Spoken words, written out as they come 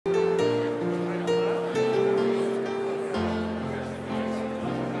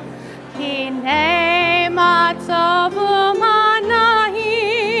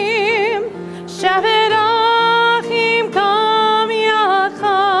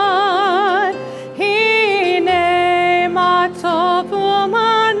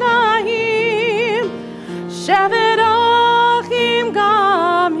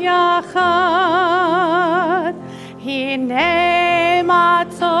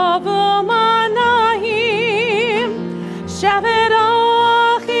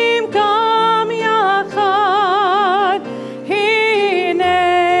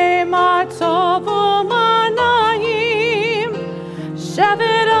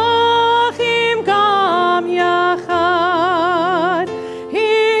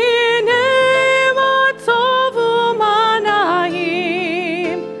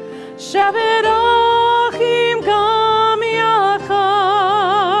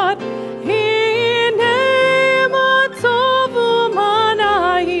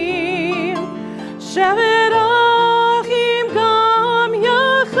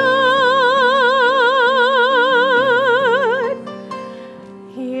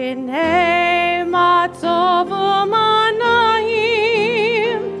Hine matzov u'manayim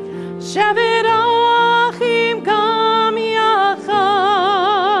shevet achim gam yachad.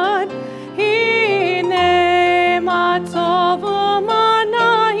 Hine matzov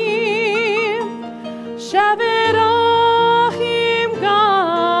u'manayim shevet achim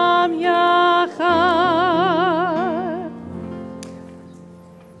gam yachad.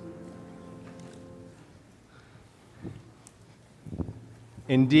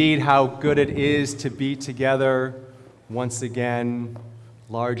 Indeed, how good it is to be together once again.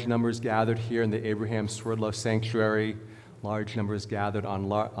 Large numbers gathered here in the Abraham Swerdlow Sanctuary. Large numbers gathered on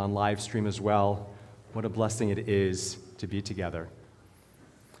live stream as well. What a blessing it is to be together.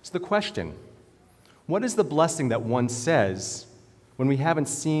 So the question, what is the blessing that one says when we haven't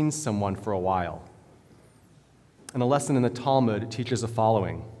seen someone for a while? And a lesson in the Talmud teaches the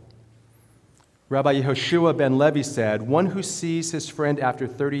following. Rabbi Yehoshua ben Levi said, "One who sees his friend after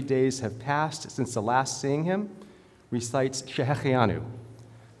 30 days have passed since the last seeing him recites Shehechianu.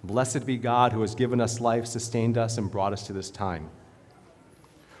 Blessed be God who has given us life, sustained us, and brought us to this time.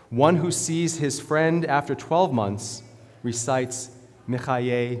 One who sees his friend after 12 months recites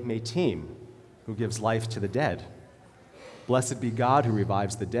Mechaye Metim, who gives life to the dead. Blessed be God who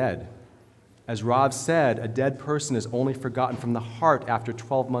revives the dead. As Rav said, a dead person is only forgotten from the heart after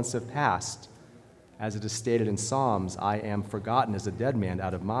 12 months have passed. As it is stated in Psalms, I am forgotten as a dead man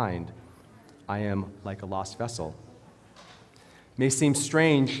out of mind. I am like a lost vessel." It may seem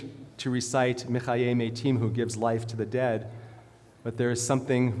strange to recite Mechaye Metim, who gives life to the dead, but there is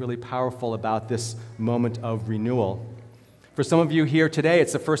something really powerful about this moment of renewal. For some of you here today,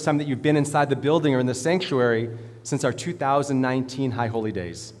 it's the first time that you've been inside the building or in the sanctuary since our 2019 High Holy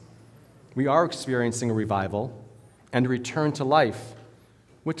Days. We are experiencing a revival and a return to life,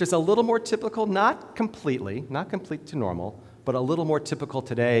 which is a little more typical, not complete to normal, but a little more typical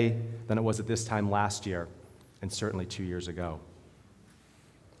today than it was at this time last year, and certainly 2 years ago.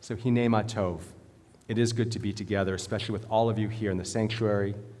 So Hinei Ma Tov. It is good to be together, especially with all of you here in the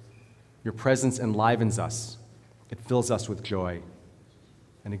sanctuary. Your presence enlivens us. It fills us with joy.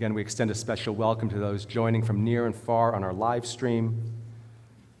 And again, we extend a special welcome to those joining from near and far on our live stream.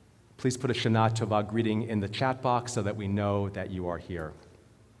 Please put a Shana Tova greeting in the chat box so that we know that you are here.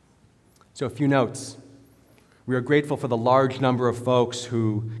 So a few notes. We are grateful for the large number of folks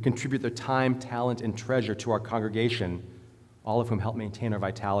who contribute their time, talent, and treasure to our congregation, all of whom help maintain our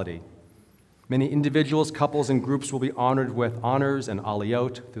vitality. Many individuals, couples, and groups will be honored with honors and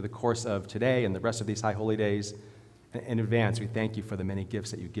aliyot through the course of today and the rest of these High Holy Days. In advance, we thank you for the many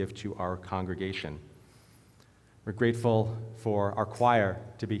gifts that you give to our congregation. We're grateful for our choir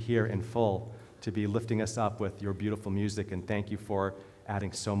to be here in full, to be lifting us up with your beautiful music, and thank you for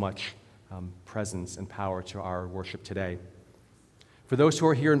adding so much presence and power to our worship today. For those who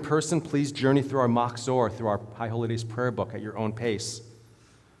are here in person, please journey through our Machzor, through our High Holy Days prayer book at your own pace.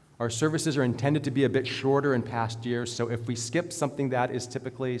 Our services are intended to be a bit shorter in past years, so if we skip something that is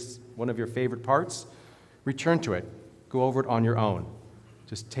typically one of your favorite parts, return to it. Go over it on your own.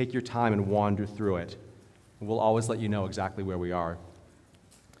 Just take your time and wander through it. We'll always let you know exactly where we are.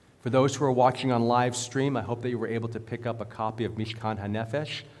 For those who are watching on live stream, I hope that you were able to pick up a copy of Mishkan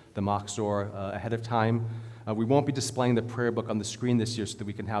HaNefesh, the Machzor, ahead of time. We won't be displaying the prayer book on the screen this year so that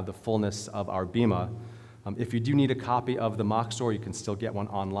we can have the fullness of our Bima. If you do need a copy of the Machzor, you can still get one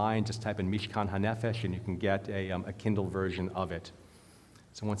online. Just type in Mishkan HaNefesh and you can get a Kindle version of it.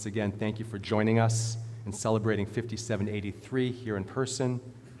 So once again, thank you for joining us in celebrating 5783 here in person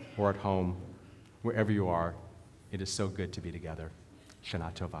or at home, wherever you are. It is so good to be together.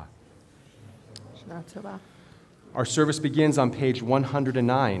 Shana Tova. Shana Tova. Our service begins on page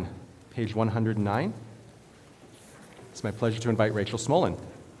 109. Page 109. It's my pleasure to invite Rachel Smolin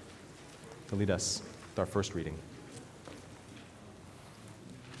to lead us with our first reading.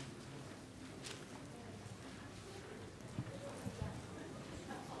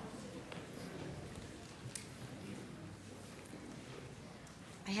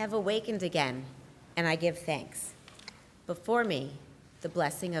 I have awakened again, and I give thanks. Before me, the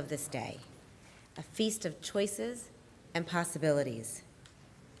blessing of this day, a feast of choices and possibilities.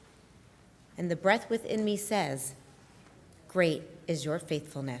 And the breath within me says, great is your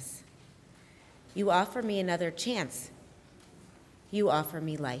faithfulness. You offer me another chance. You offer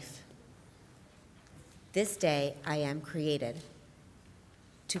me life. This day I am created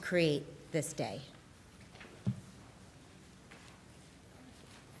to create this day.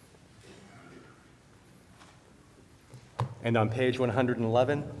 And on page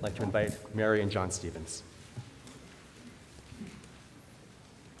 111, I'd like to invite Mary and John Stevens.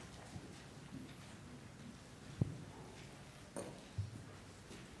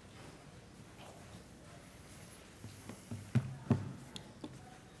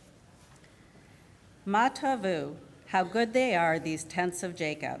 Ma tavu, how good they are, these tents of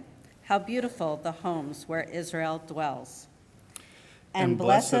Jacob. How beautiful the homes where Israel dwells. And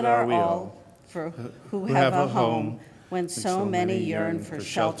blessed are all who have a home when so many yearn for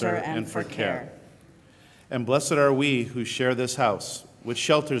shelter and for care. And blessed are we who share this house, which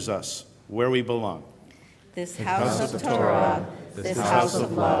shelters us where we belong. This house of Torah, this house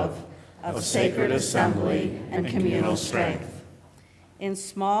of love, of sacred assembly and communal strength. In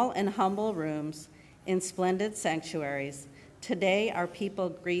small and humble rooms, in splendid sanctuaries, today our people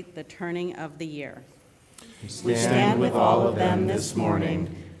greet the turning of the year. We stand with all of them this morning,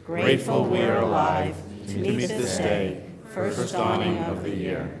 grateful we are alive to meet this day, first dawning of the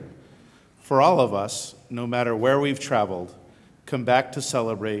year. For all of us, no matter where we've traveled, come back to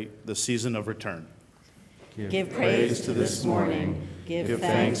celebrate the season of return. Give praise to this morning, give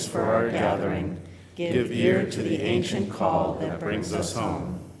thanks for our gathering, give ear to the ancient call that brings us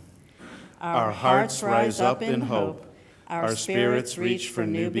home. Our hearts rise up in hope, our spirits reach for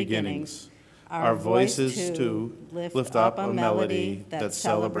new beginnings. Our voices, too, lift up a melody that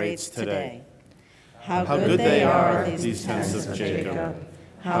celebrates today. How good they are, these tents of Jacob.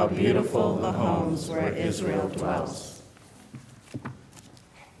 How beautiful the homes where Israel dwells.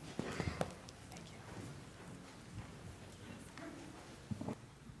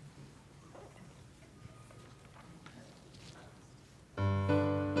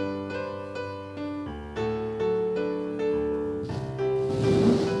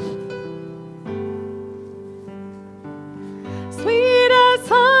 Sweet as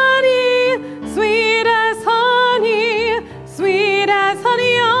honey, sweet as honey, sweet as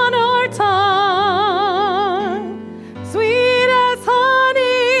honey on our tongue. Sweet as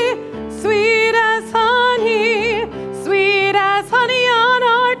honey, sweet as honey, sweet as honey on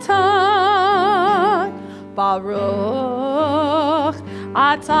our tongue. Baruch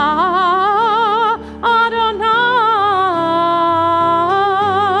atah Adonai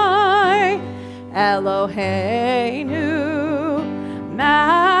Eloheinu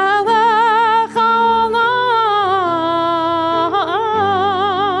Melech haolam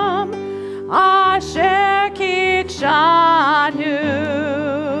asher kitshanu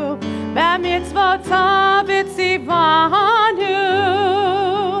b'mitzvotav v'tzivanu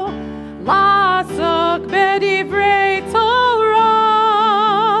la'asok b'divrei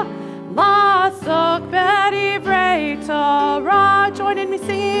Torah, la'asok b'divrei Torah. Join in me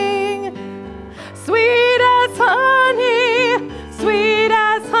singing. Sweet as honey, sweet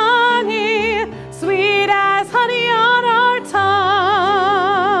as honey, sweet as honey on our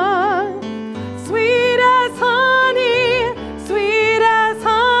tongue. Sweet as honey, sweet as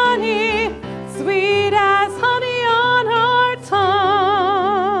honey, sweet as honey on our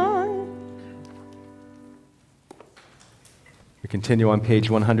tongue. We continue on page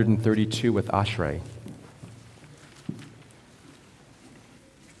 132 with Ashrei.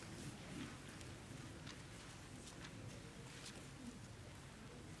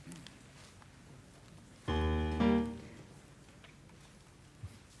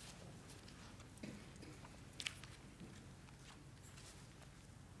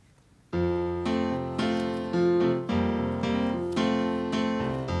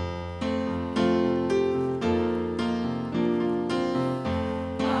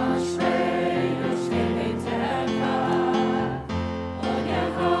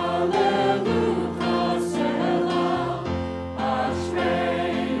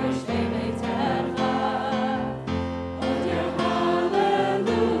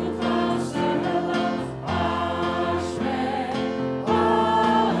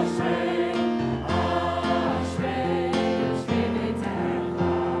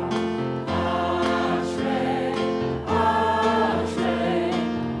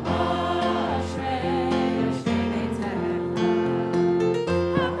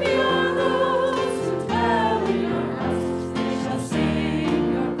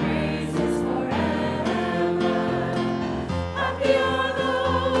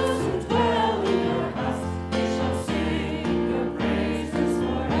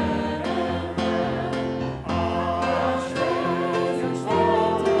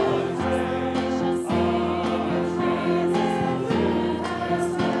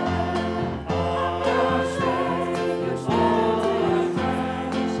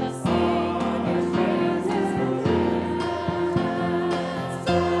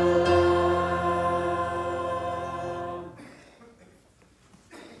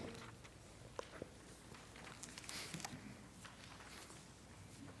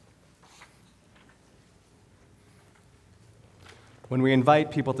 When we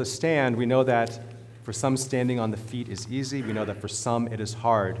invite people to stand, we know that for some standing on the feet is easy. We know that for some it is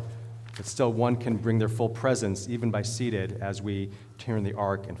hard. but still one can bring their full presence, even by seated, as we turn the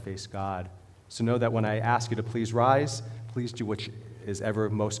ark and face God. So know that when I ask you to please rise, please do which is ever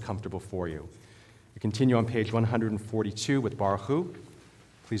most comfortable for you. We continue on page 142 with Baruch Hu.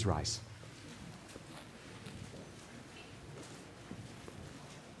 Please rise.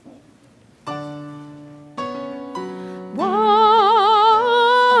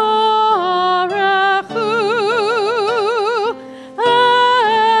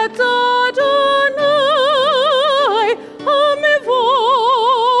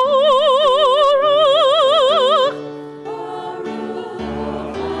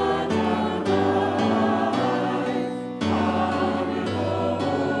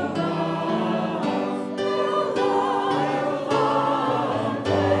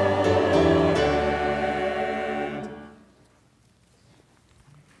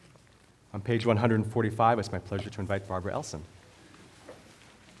 On page 145, it's my pleasure to invite Barbara Elson.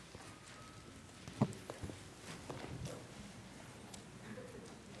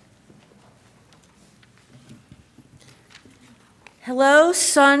 Hello,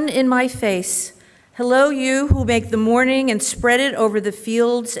 sun in my face. Hello, you who make the morning and spread it over the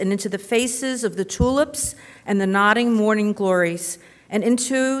fields and into the faces of the tulips and the nodding morning glories, and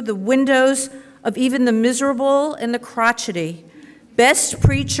into the windows of even the miserable and the crotchety. Best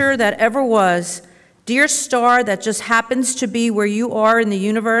preacher that ever was, dear star that just happens to be where you are in the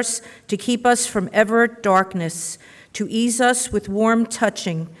universe to keep us from ever darkness, to ease us with warm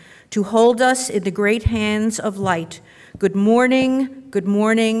touching, to hold us in the great hands of light. Good morning, good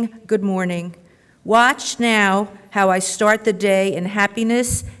morning, good morning. Watch now how I start the day in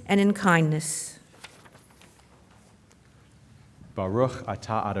happiness and in kindness. Baruch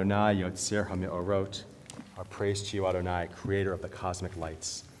atah Adonai Yotzir HaMe'orot. Our praise to you, Adonai, creator of the cosmic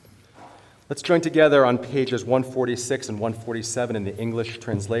lights. Let's join together on pages 146 and 147 in the English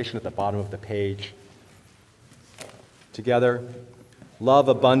translation at the bottom of the page. Together, love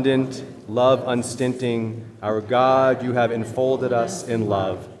abundant, love unstinting, our God, you have enfolded us in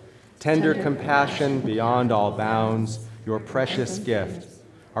love. Tender compassion beyond all bounds, your precious gift.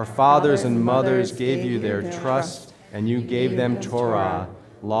 Our fathers and mothers gave you their trust, and you gave them Torah,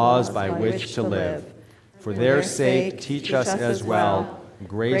 laws by which to live. For their sake, teach us as well,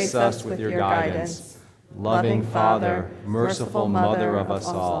 grace us with your guidance. Loving Father, merciful Mother of us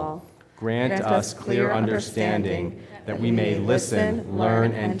all, grant us clear understanding that we may listen,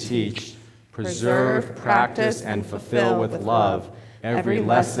 learn, and teach, preserve, practice, and fulfill with love every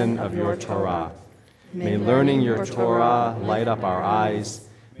lesson of your Torah. May learning your Torah light up our eyes.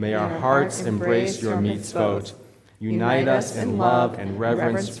 May our hearts embrace your mitzvot. Unite us in love and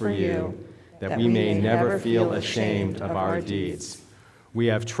reverence for you, that we may never feel ashamed of our deeds. We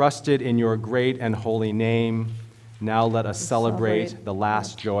have trusted in your great and holy name. Now let us celebrate the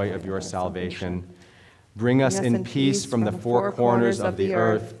last joy of your salvation. Bring us in peace from the four corners of the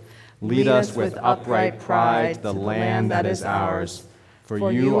earth. Lead us with upright pride to the land that is ours.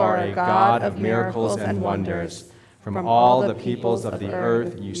 For you are a God of miracles and wonders. From all the peoples of the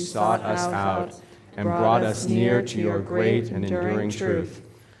earth you sought us out and brought us near to your great and enduring truth.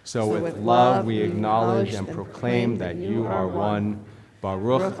 So with love we acknowledge and proclaim that you are one.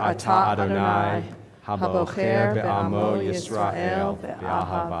 Baruch atah Adonai, habocher be'amo Yisrael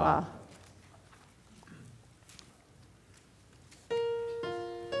be'ahava.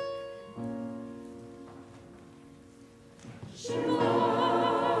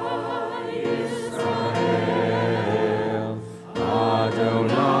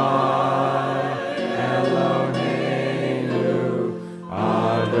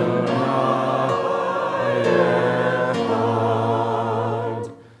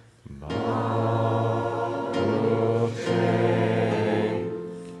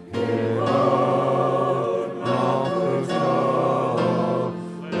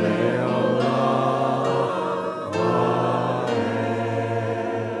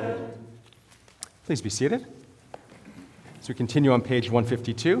 Please be seated. As we continue on page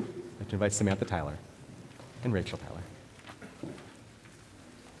 152, I'd like to invite Samantha Tyler and Rachel Tyler.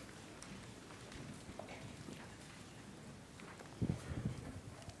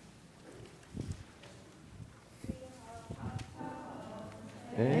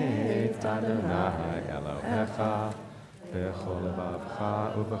 Et Adonai Elohecha b'chol levavcha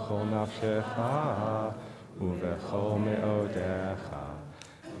u'b'chol nafshecha u'b'chol me'odecha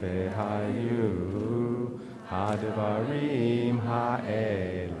v'hayu hadvarim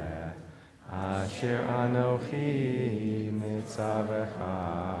ha'eleh asher anochi mitzavecha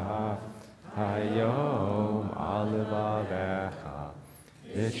hayom al levavecha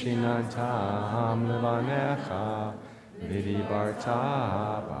v'shinantam levanecha v'dibarta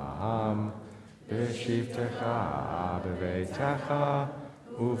העם, בשבתך בביתך,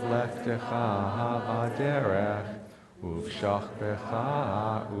 ובלכתך בדרך, ובשכבך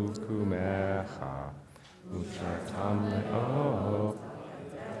ובקומך, ובשרתם לאור.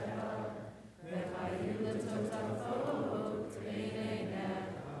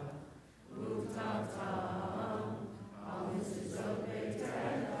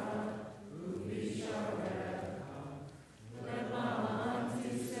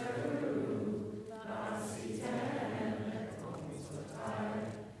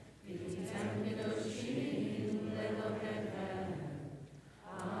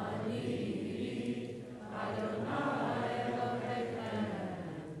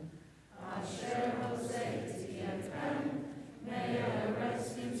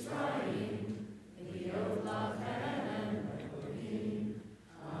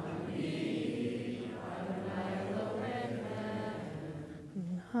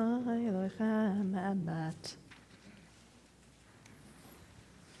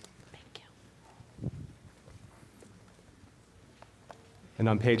 And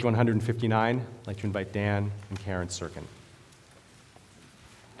on page 159, I'd like to invite Dan and Karen Sirkin.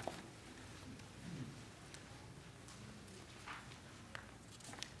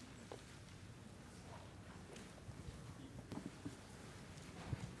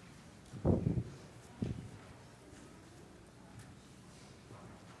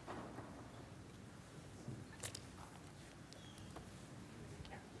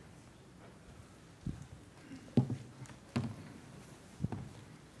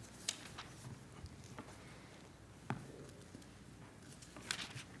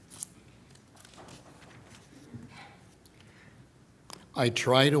 I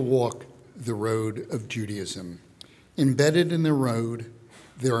try to walk the road of Judaism. Embedded in the road,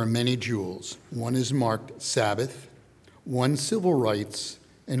 there are many jewels. One is marked Sabbath, one civil rights,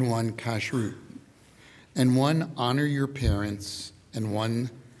 and one kashrut, and one honor your parents, and one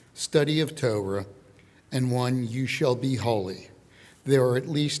study of Torah, and one you shall be holy. There are at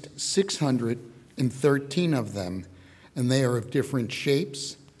least 613 of them, and they are of different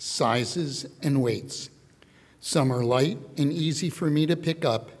shapes, sizes, and weights. Some are light and easy for me to pick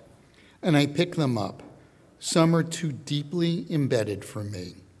up, and I pick them up. Some are too deeply embedded for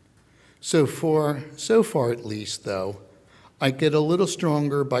me. So far at least, though, I get a little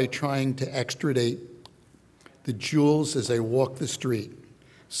stronger by trying to extradite the jewels as I walk the street.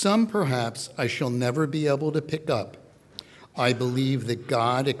 Some, perhaps, I shall never be able to pick up. I believe that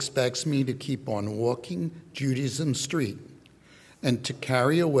God expects me to keep on walking Judaism's street and to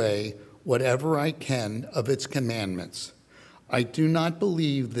carry away whatever I can of its commandments. I do not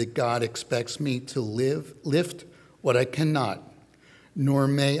believe that God expects me to lift what I cannot, nor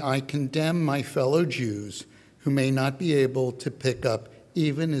may I condemn my fellow Jews who may not be able to pick up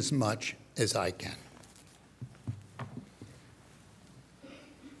even as much as I can.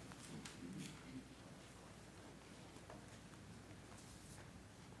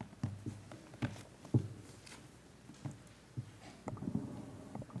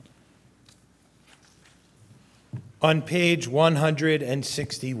 On page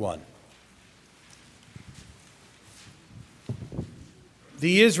 161.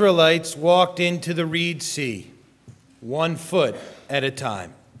 The Israelites walked into the Reed Sea, 1 foot at a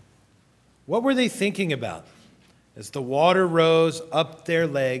time. What were they thinking about as the water rose up their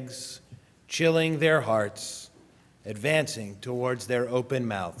legs, chilling their hearts, advancing towards their open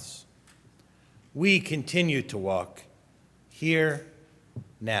mouths? We continue to walk, here,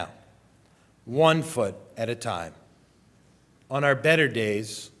 now, 1 foot at a time. On our better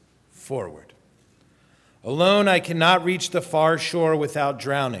days, forward. Alone, I cannot reach the far shore without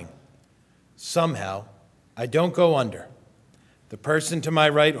drowning. Somehow, I don't go under. The person to my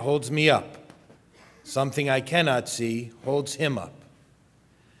right holds me up. Something I cannot see holds him up.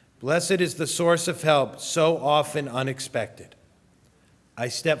 Blessed is the source of help, so often unexpected. I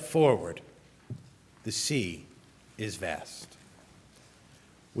step forward. The sea is vast.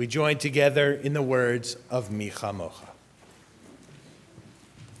 We join together in the words of Mi Chamocha.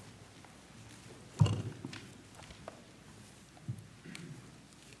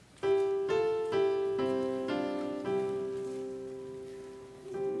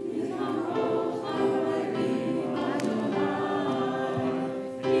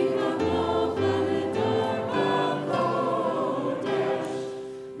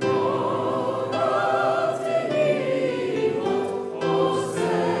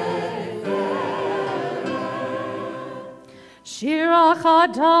 Shira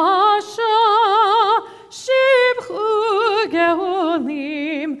Chadasha, Shibchu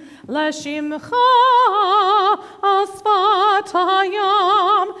Geolim, Leshimcha, Asfat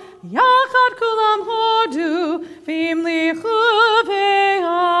Hayam, יחד כולם הודו, והמליכו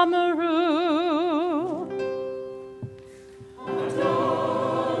ואמרו.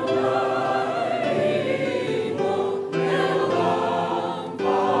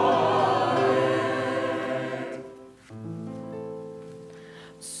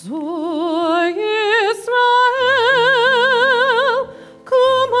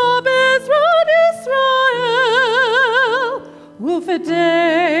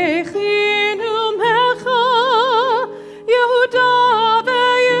 V'dechinu mecha Yehuda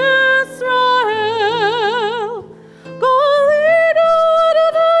ve'Yisrael Golinu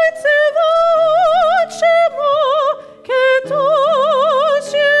Adonai tzivot Shemo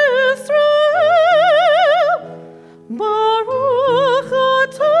Kedosh Yisrael Baruch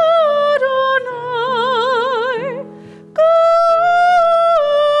atah Adonai Kol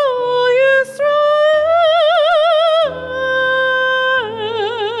Yisrael.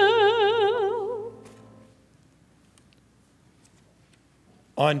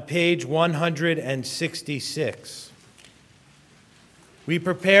 On page 166, we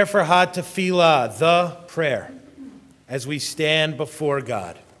prepare for HaTefillah, the prayer, as we stand before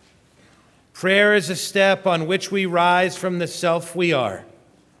God. Prayer is a step on which we rise from the self we are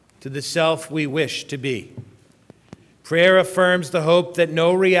to the self we wish to be. Prayer affirms the hope that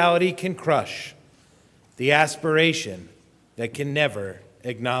no reality can crush, the aspiration that can never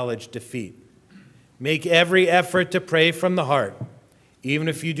acknowledge defeat. Make every effort to pray from the heart. Even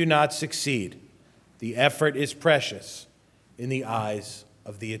if you do not succeed, the effort is precious in the eyes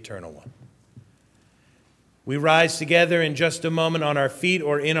of the Eternal One. We rise together in just a moment on our feet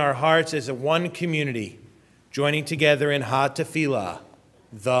or in our hearts as a one community, joining together in HaTefillah,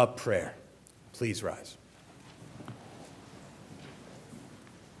 the prayer. Please rise.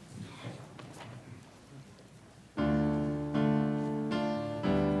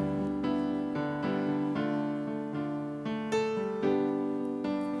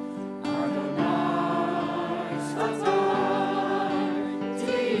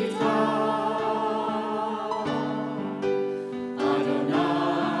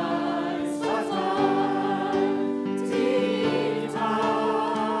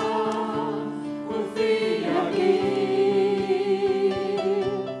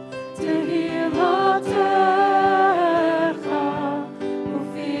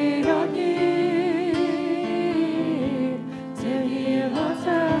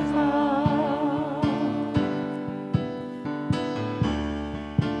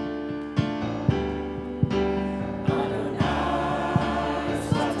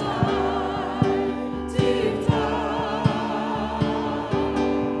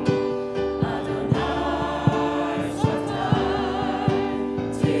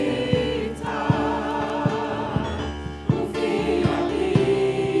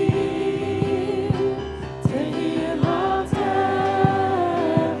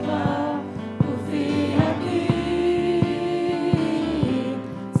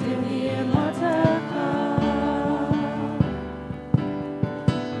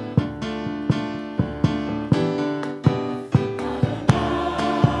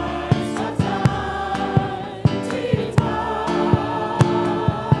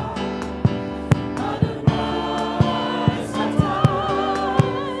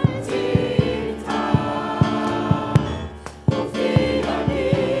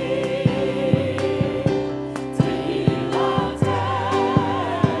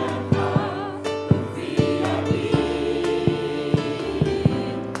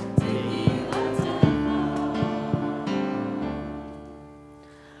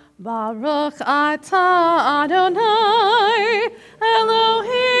 Baruch atah Adonai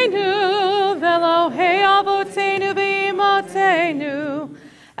Eloheinu v'Elohei Avotenu v'Imotenu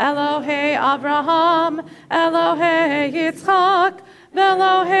Elohei Abraham Elohei Yitzchak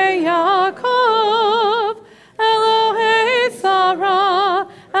v'Elohei Yaakov Elohei Sarah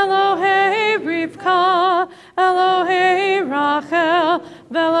Elohei Rivka Elohei Rachel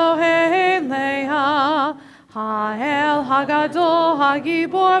v'Elohei Leah Ha'el Hagadol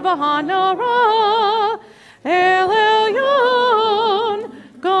Hagibor V'Hanara El Elyon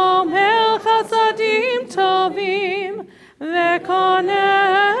Gomel Chasadim Tovim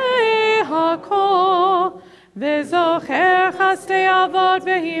V'Konei Hakol V'Zocher Chastei Avot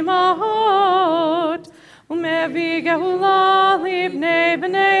V'Imahot U'Mevi Geula Libnei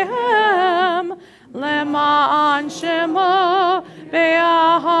B'neihem Lema'an Shemo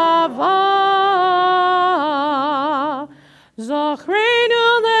Be'ahava Zochreinu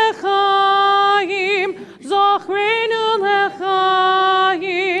lechaim, Zochreinu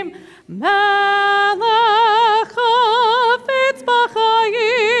lechaim, Melech hafetz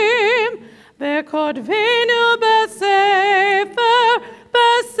b'chaim,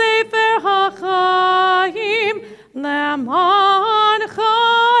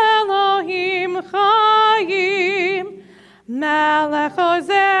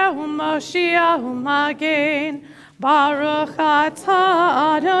 u'magen. Baruch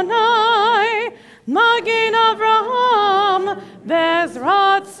atah Adonai, Magen Avraham,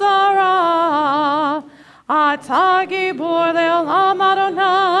 Bezrat Sarah. Atah gibor le'olam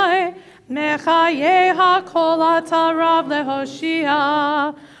Adonai, Mechaye hakol atah Rav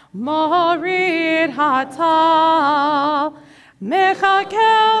lehoshia, Morid hatah.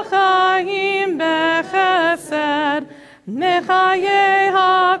 Mechakel chaim bechesed, Mechaye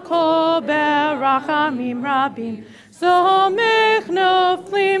hakol berachamim rabim. Somech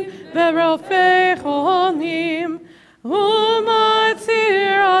noflim verofei cholim,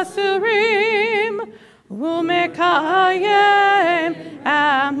 umatzir asurim, umekayem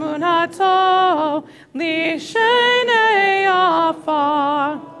amunato lishenei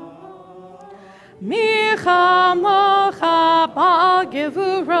afar. Michamocha ba'al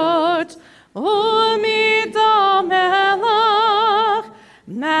gevurot, umidam melech,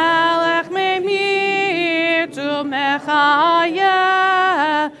 melech memir tu mechayeh,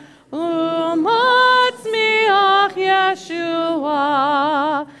 umatzmiach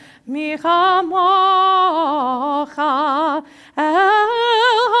Yeshua. Michamocha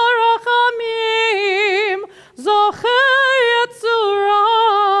el harachamim, zochei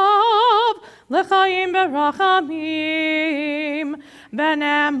yetzurav, L'chaim berachamim,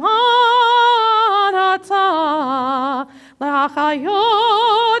 beneman atah,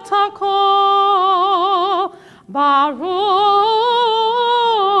 l'achayot hakol, baruch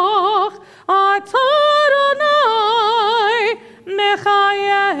atah Adonai,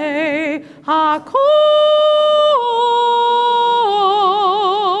 mechayeh hakol.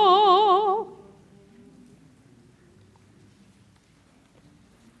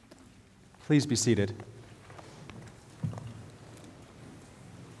 Please be seated.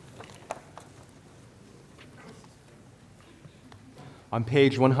 On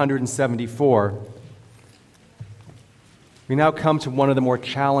page 174, we now come to one of the more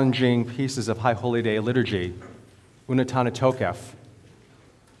challenging pieces of High Holy Day liturgy, Unatana Tokef,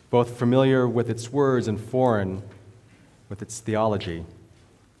 both familiar with its words and foreign with its theology.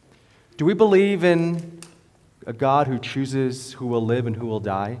 Do we believe in a God who chooses who will live and who will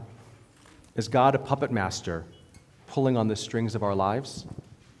die? Is God a puppet master pulling on the strings of our lives?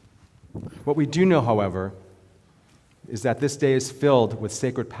 What we do know, however, is that this day is filled with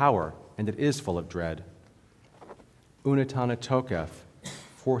sacred power, and it is full of dread. Unatana Tokef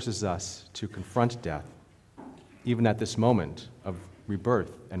forces us to confront death, even at this moment of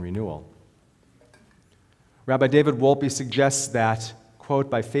rebirth and renewal. Rabbi David Wolpe suggests that, quote,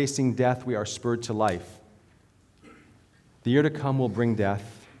 by facing death, we are spurred to life. The year to come will bring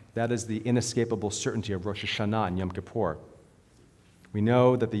death. That is the inescapable certainty of Rosh Hashanah and Yom Kippur. We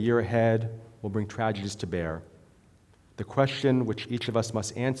know that the year ahead will bring tragedies to bear. The question which each of us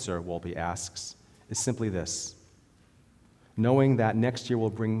must answer, Wolpe asks, is simply this. Knowing that next year will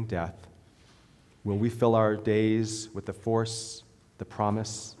bring death, will we fill our days with the force, the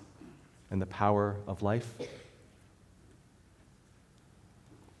promise, and the power of life?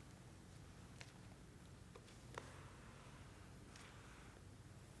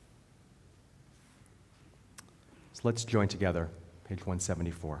 So let's join together, page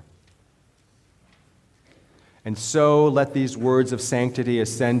 174. And so let these words of sanctity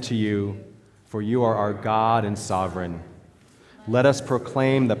ascend to you, for you are our God and sovereign. Let us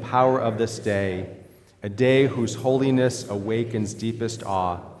proclaim the power of this day, a day whose holiness awakens deepest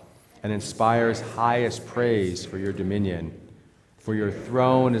awe and inspires highest praise for your dominion. For your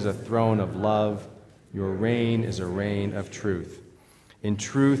throne is a throne of love, your reign is a reign of truth. In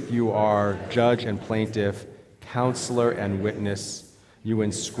truth you are judge and plaintiff, counselor and witness. You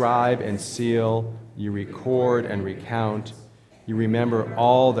inscribe and seal, you record and recount. You remember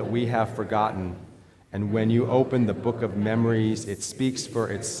all that we have forgotten. And when you open the book of memories, it speaks for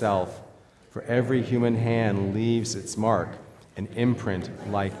itself. For every human hand leaves its mark, an imprint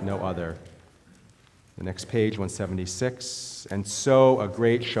like no other. The next page, 176. And so a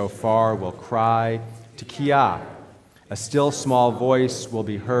great shofar will cry, Tekiah. A still small voice will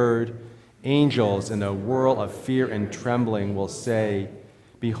be heard. Angels in a whirl of fear and trembling will say,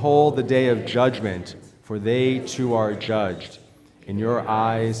 Behold the day of judgment, for they too are judged. In your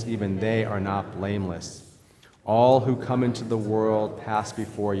eyes, even they are not blameless. All who come into the world pass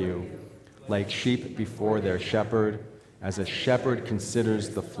before you, like sheep before their shepherd, as a shepherd considers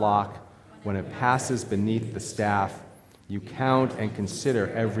the flock. When it passes beneath the staff, you count and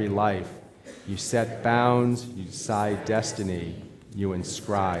consider every life. You set bounds, you decide destiny, you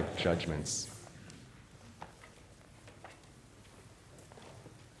inscribe judgments.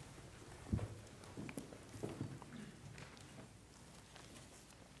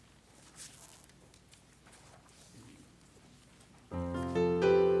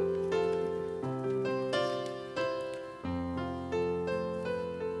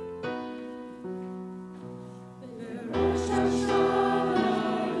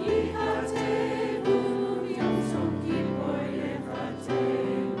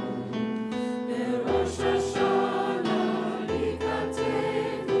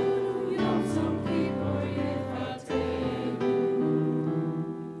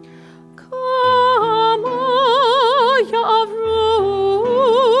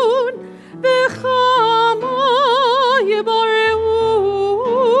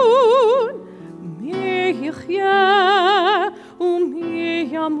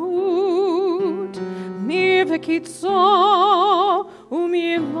 vekitso,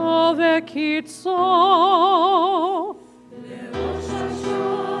 umilo vekitso.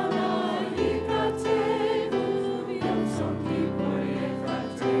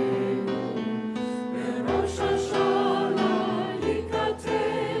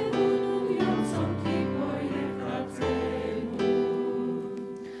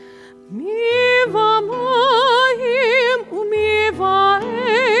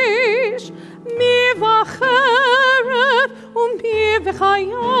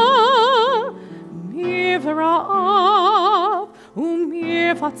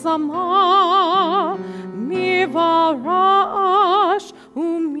 Vatzama, miva rash,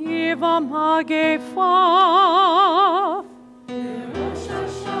 umiva magefa. Rosh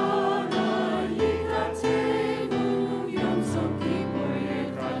Hashanah yikatenu, Yom Kippur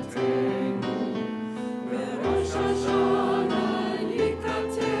yikatenu. Rosh Hashanah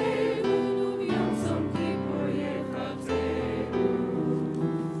yikatenu, Yom Kippur yikatenu.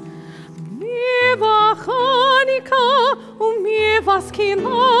 Miva Chanukah.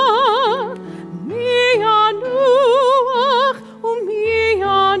 Vaskina, mi yanuach, mi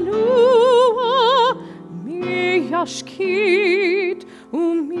yanuach, mi yashkit,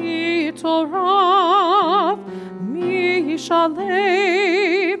 mi torah, mi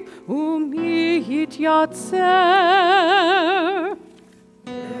yishalev, mi yityatzer.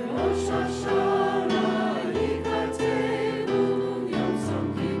 Rosh Hashanah yikatenu, Yom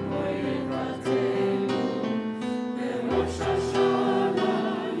Kippur yikatenu. Rosh Hashanah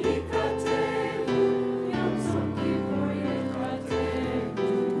yikatenu, Yom Kippur yikatenu.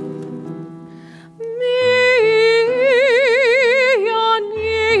 Mi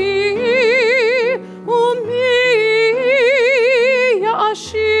yani umi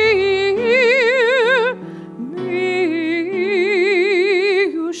yashir, mi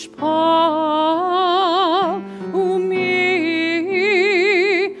yushpal, umi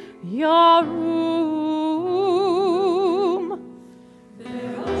yaru.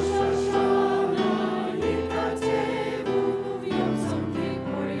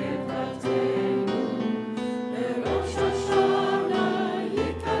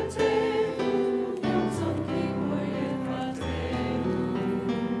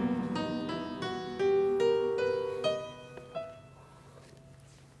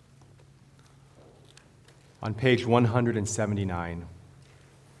 On page 179.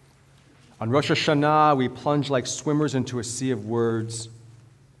 On Rosh Hashanah, we plunge like swimmers into a sea of words.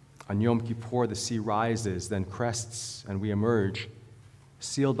 On Yom Kippur, the sea rises, then crests, and we emerge,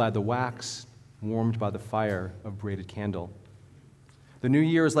 sealed by the wax, warmed by the fire of braided candle. The new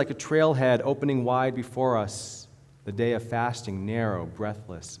year is like a trailhead opening wide before us, the day of fasting, narrow,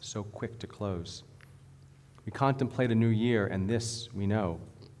 breathless, so quick to close. We contemplate a new year, and this we know.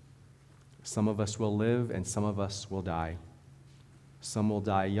 Some of us will live, and some of us will die. Some will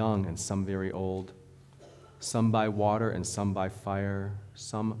die young, and some very old. Some by water, and some by fire.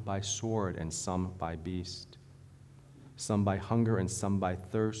 Some by sword, and some by beast. Some by hunger, and some by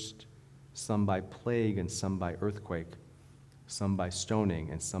thirst. Some by plague, and some by earthquake. Some by stoning,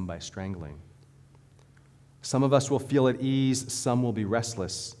 and some by strangling. Some of us will feel at ease, some will be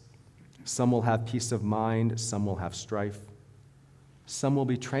restless. Some will have peace of mind, some will have strife. Some will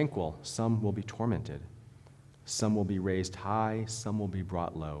be tranquil, some will be tormented. Some will be raised high, some will be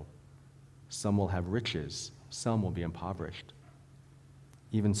brought low. Some will have riches, some will be impoverished.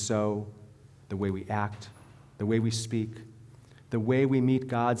 Even so, the way we act, the way we speak, the way we meet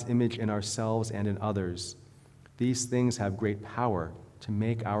God's image in ourselves and in others, these things have great power to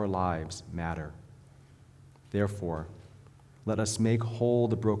make our lives matter. Therefore, let us make whole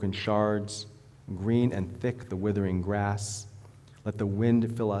the broken shards, green and thick the withering grass. Let the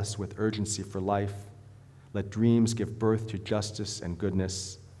wind fill us with urgency for life. Let dreams give birth to justice and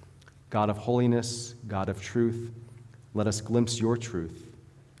goodness. God of holiness, God of truth, let us glimpse your truth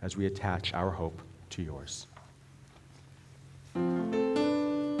as we attach our hope to yours.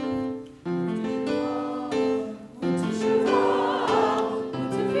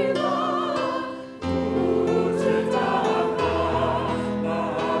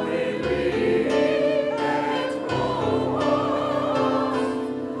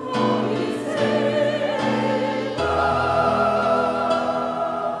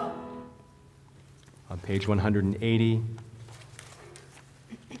 Page 180.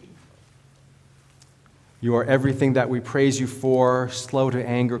 You are everything that we praise you for, slow to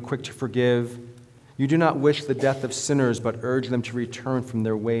anger, quick to forgive. You do not wish the death of sinners, but urge them to return from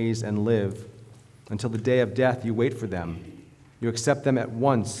their ways and live. Until the day of death, you wait for them. You accept them at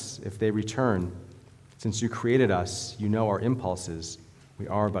once if they return. Since you created us, you know our impulses. We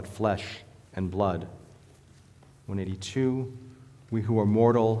are but flesh and blood. 182. We who are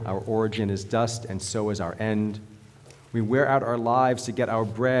mortal, our origin is dust, and so is our end. We wear out our lives to get our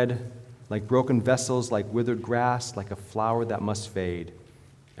bread, like broken vessels, like withered grass, like a flower that must fade,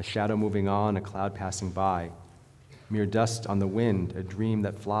 a shadow moving on, a cloud passing by, mere dust on the wind, a dream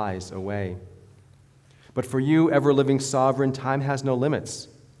that flies away. But for you, ever-living sovereign, time has no limits.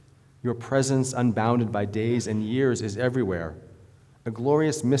 Your presence, unbounded by days and years, is everywhere, a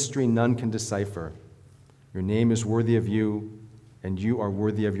glorious mystery none can decipher. Your name is worthy of you, and you are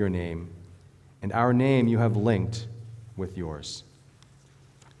worthy of your name, and our name you have linked with yours.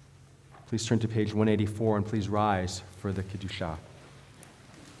 Please turn to page 184 and please rise for the Kiddushah.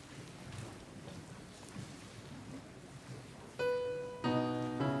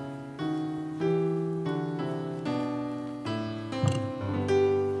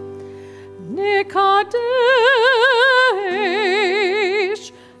 Nekadesh,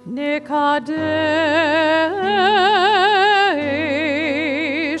 Nekadesh,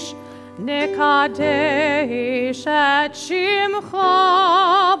 Nekadesh et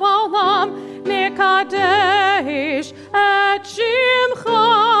Shimcha ba'olam, Nekadesh et Shimcha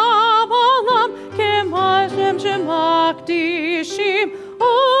ba'olam, Kemashem shemakdishim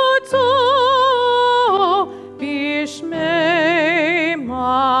oto b'shmei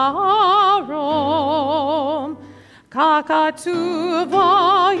marom. Kakatu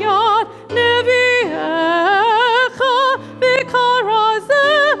vayad neviecha v'karaze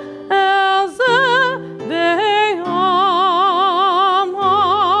elze ve'amar.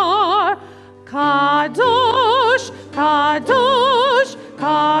 Kadosh, Kadosh,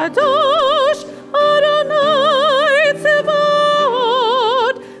 Kadosh, Adonai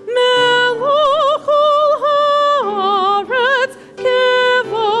Tzevaot, Melech ul haaretz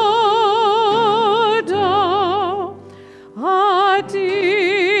kevodo. Adir,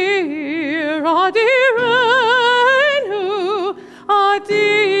 Adirenu,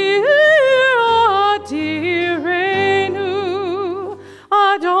 Adir, Adirenu,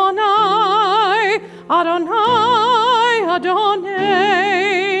 Adonai, Adonai,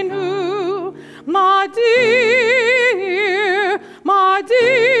 Adonenu, Madir,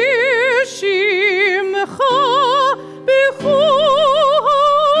 Madir, Shimcha, B'churetz,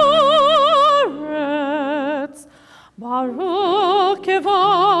 Baruch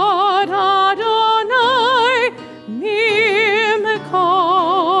Kevod Adonai Mimkomo.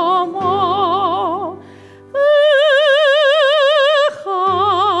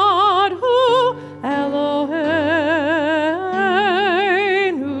 Echad hu Eloheinu,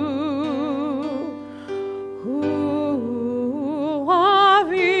 hu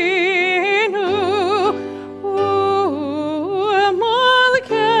Avinu, hu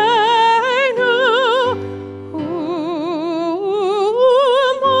Malkeinu, hu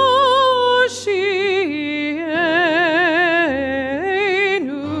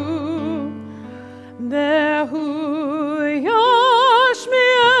Moshienu, Behu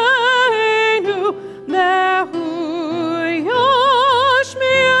Yashmienu, Behu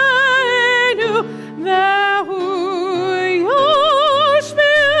Yashmienu, Behu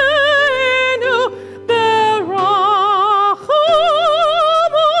Yashmienu,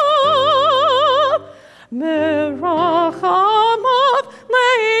 Berachamav, Berachamav,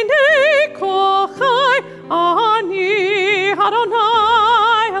 Le'nei kochai, Ani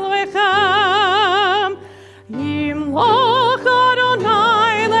Adonai Elohechem, Yimloch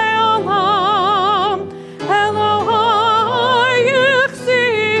Adonai le'olam, Elohai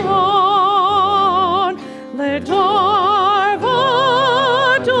Yichzion, Ledor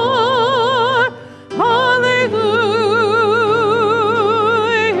v'ador, Hallelujah.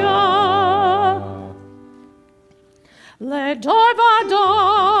 Ledor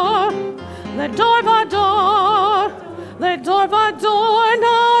v'ador, Ledor v'ador, Ledor v'ador,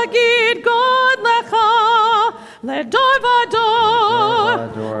 Nagid God lecha. Ledor v'ador,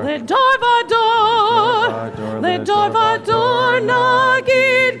 Ledor v'ador, Ledor v'ador,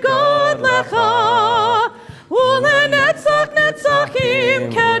 Nagid God lecha. Ulenetzach netzachim,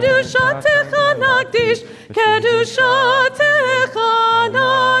 Kedushatecha nagdish, Kedushatecha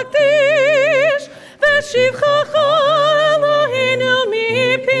nagdish, V'shivchacha Eloheinu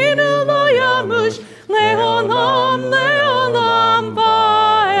mipinu lo yamush, Le'olam, Le'olam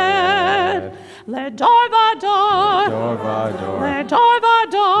va'ed. Ledor v'ador, Ledor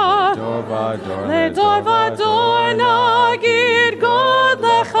v'ador, Ledor v'ador, Nagid God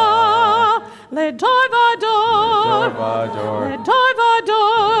lecha. Ledor v'ador, Ledor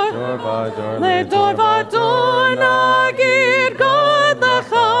v'ador, Ledor v'ador, Nagid God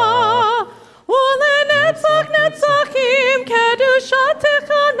lecha. Ulenetzach netzachim,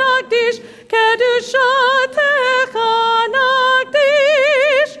 Kedushatecha nagdish, Kedushatecha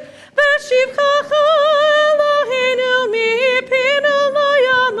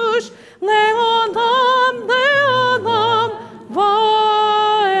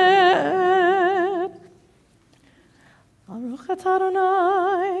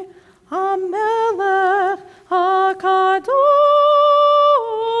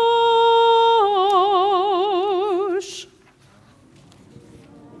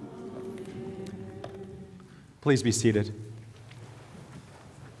Please be seated.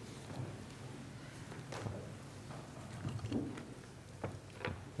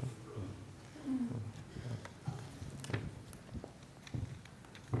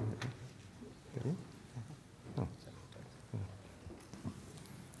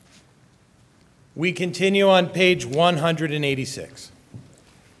 We continue on page 186.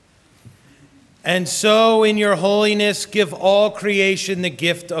 And so, in your holiness, give all creation the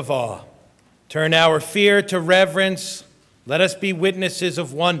gift of awe. Turn our fear to reverence. Let us be witnesses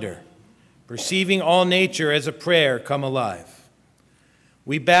of wonder, perceiving all nature as a prayer come alive.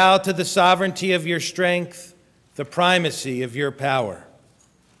 We bow to the sovereignty of your strength, the primacy of your power.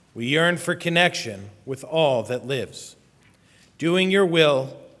 We yearn for connection with all that lives, doing your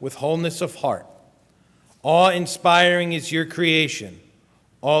will with wholeness of heart. Awe-inspiring is your creation,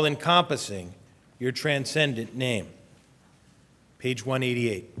 all-encompassing your transcendent name. Page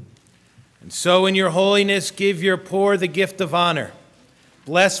 188. And so in your holiness, give your poor the gift of honor.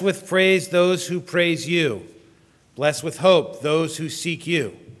 Bless with praise those who praise you. Bless with hope those who seek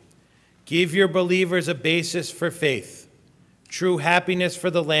you. Give your believers a basis for faith, true happiness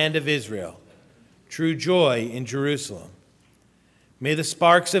for the land of Israel, true joy in Jerusalem. May the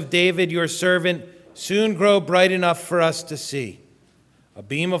sparks of David, your servant, soon grow bright enough for us to see, a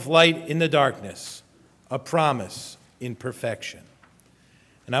beam of light in the darkness, a promise in perfection.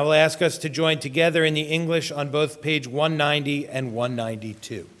 And I will ask us to join together in the English on both page 190 and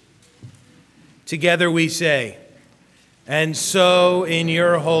 192. Together we say, and so in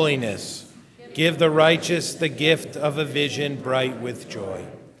your holiness, give the righteous the gift of a vision bright with joy,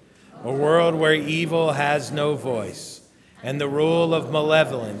 a world where evil has no voice, and the rule of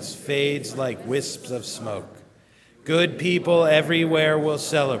malevolence fades like wisps of smoke. Good people everywhere will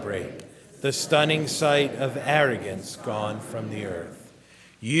celebrate the stunning sight of arrogance gone from the earth.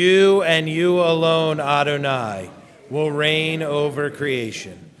 You and you alone, Adonai, will reign over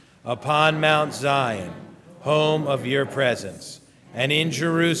creation upon Mount Zion, home of your presence, and in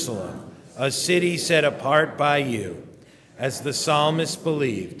Jerusalem, a city set apart by you. As the psalmist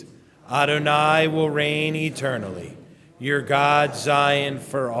believed, Adonai will reign eternally, your God, Zion,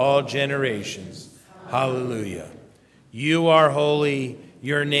 for all generations. Hallelujah. You are holy,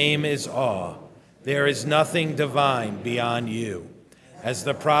 your name is awe. There is nothing divine beyond you. As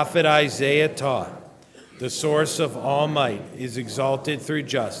the prophet Isaiah taught, the source of all might is exalted through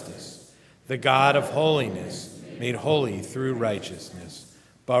justice, the God of holiness made holy through righteousness.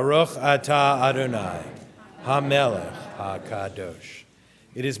 Baruch atah Adonai, HaMelech HaKadosh.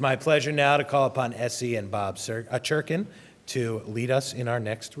 It is my pleasure now to call upon Essie and Bob Churkin to lead us in our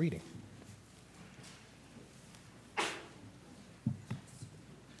next reading.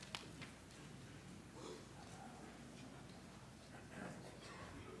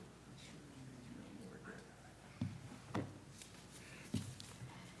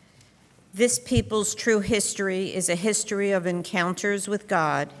 This people's true history is a history of encounters with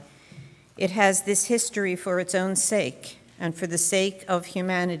God. It has this history for its own sake and for the sake of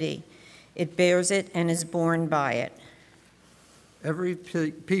humanity. It bears it and is borne by it. Every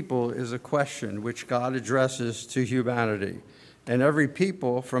people is a question which God addresses to humanity, and every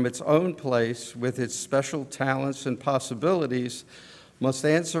people from its own place with its special talents and possibilities must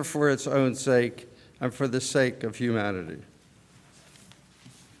answer for its own sake and for the sake of humanity.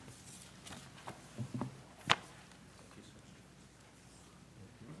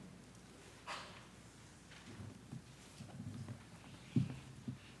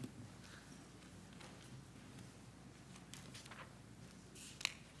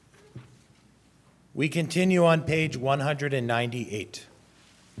 We continue on page 198.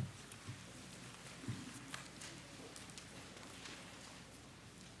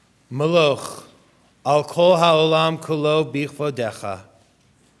 Maloch, al kol ha'olam kulo bichvodecha.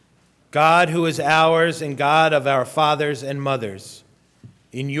 God who is ours and God of our fathers and mothers,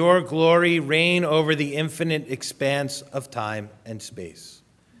 in your glory reign over the infinite expanse of time and space.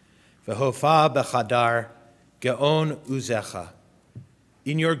 V'hofa b'chadar ge'on uzecha.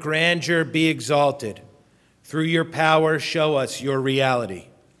 In your grandeur be exalted. Through your power show us your reality.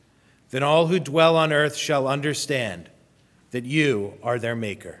 Then all who dwell on earth shall understand that you are their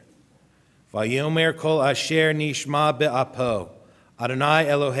maker. Vayomer kol asher nishma be'apo, Adonai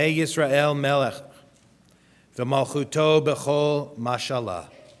Elohei Yisrael melech, v'malchuto b'chol mashallah.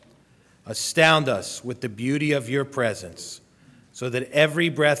 Astound us with the beauty of your presence, so that every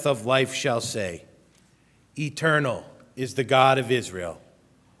breath of life shall say, eternal is the God of Israel,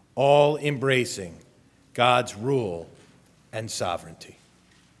 all-embracing God's rule and sovereignty.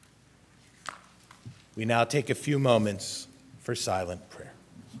 We now take a few moments for silent prayer.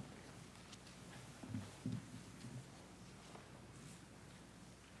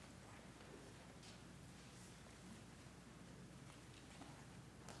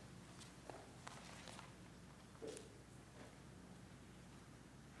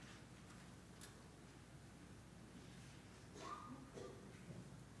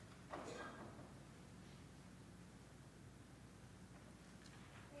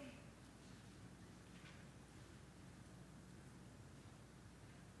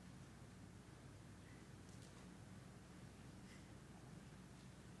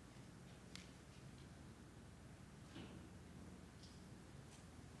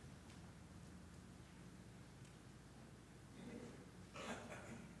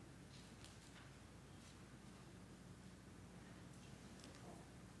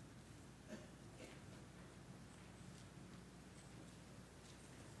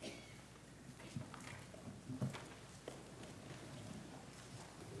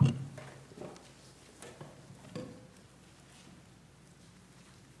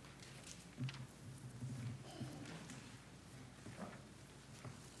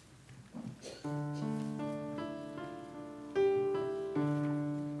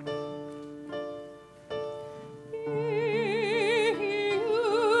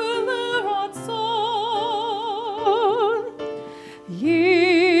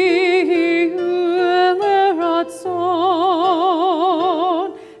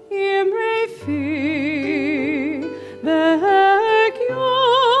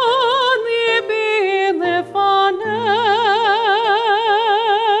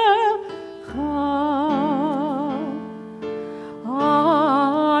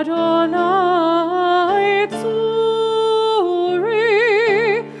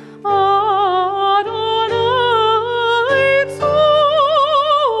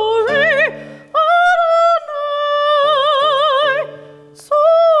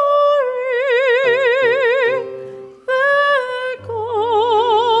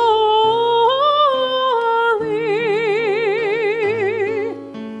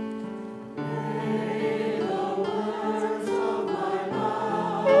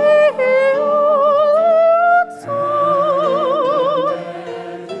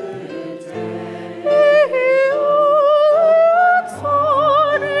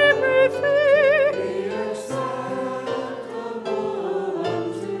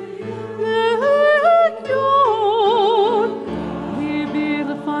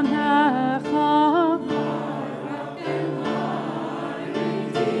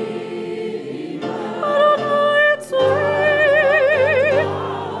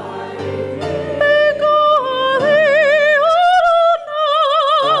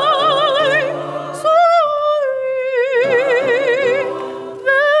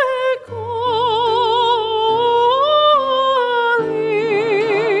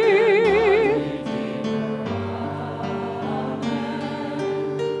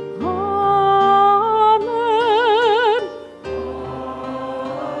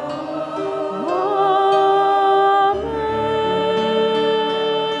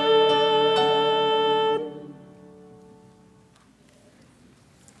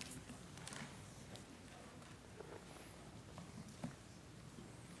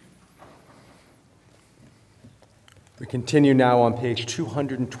 We continue now on page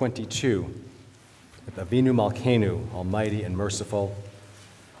 222 with Avinu Malkeinu, Almighty and Merciful.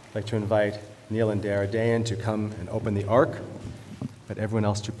 I'd like to invite Neil and Dara Dayan to come and open the ark, but everyone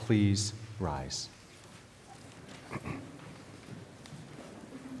else to please rise.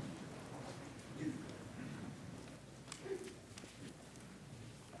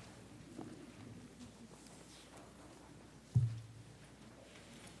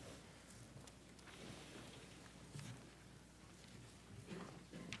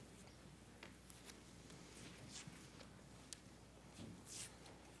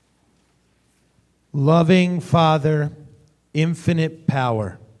 Loving Father, infinite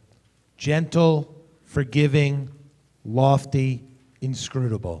power, gentle, forgiving, lofty,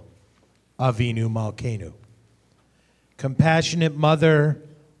 inscrutable, Avinu Malkeinu. Compassionate Mother,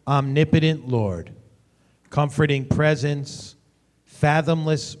 omnipotent Lord, comforting presence,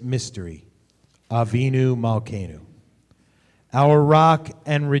 fathomless mystery, Avinu Malkeinu. Our rock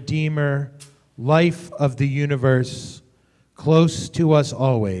and redeemer, life of the universe, close to us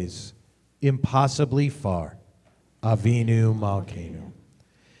always, impossibly far, Avinu Malkeinu.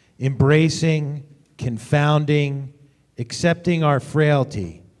 Embracing, confounding, accepting our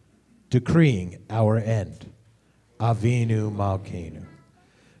frailty, decreeing our end, Avinu Malkeinu.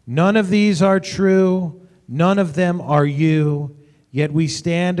 None of these are true, none of them are you, yet we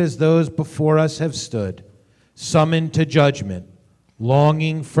stand as those before us have stood, summoned to judgment,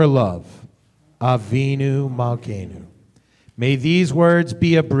 longing for love, Avinu Malkeinu. May these words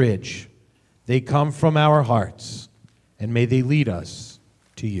be a bridge. They come from our hearts, and may they lead us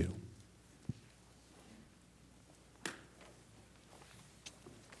to you.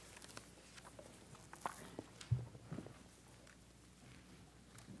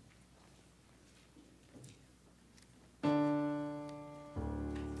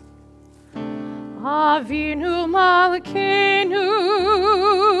 Avinu Malkeinu,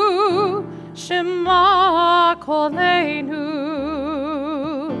 Shema Koleinu.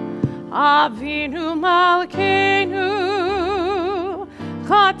 Avinu Malkeinu,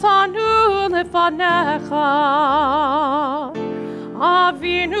 Chatanu lefanecha.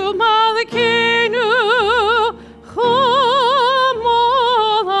 Avinu Malkeinu, Chomol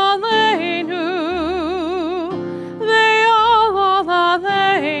aleinu, ve'al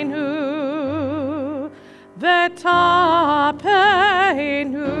aleinu, v'tapeinu.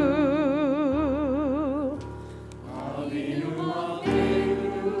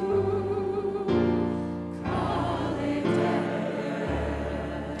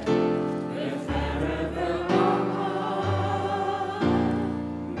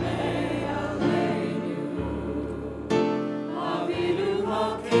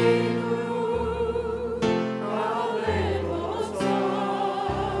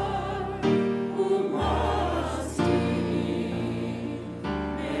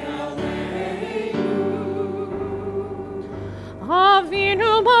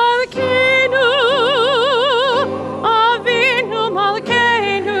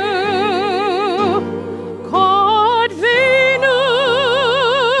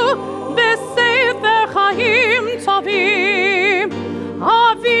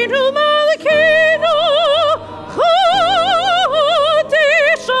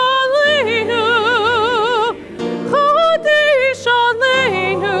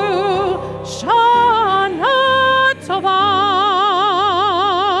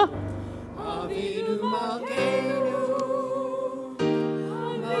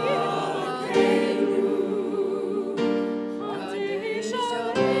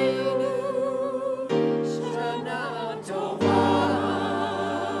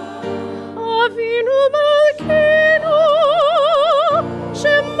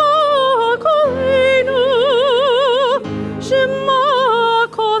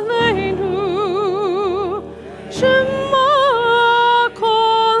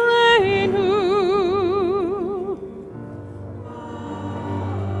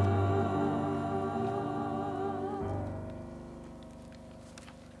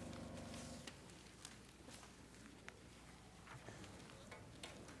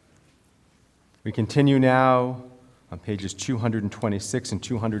 We continue now on pages 226 and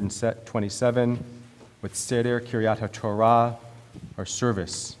 227 with Seder Kiryat HaTorah, our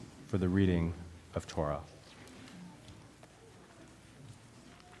service for the reading of Torah.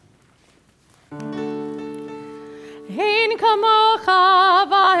 Ein kamocha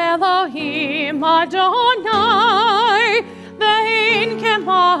va'Elohim Adonai, ve'ein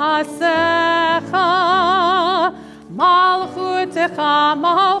kemasecha. Malchutecha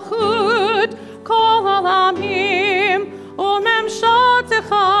malchut kol halamim,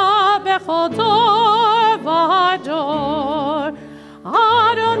 u'memshatecha bechol dor v'dor.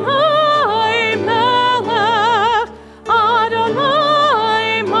 Adonai melech,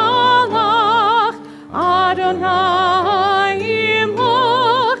 Adonai malach, Adonai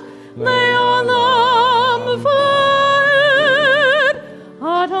imach le'olam va'ed.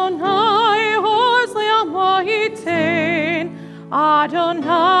 Adonai hos le'amo yitain,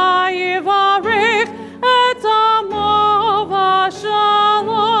 Adonai yivarech et amo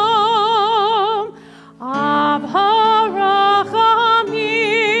v'shalom. Av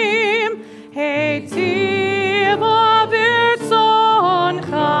harachamim heitiv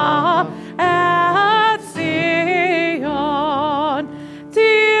avirzoncha et Zion.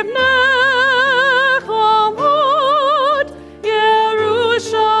 Tibnech omot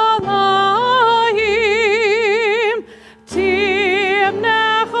Yerushalayim.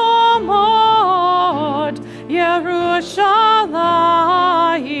 Tibnech omot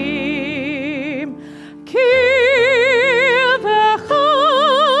Yerushalayim. Kivecha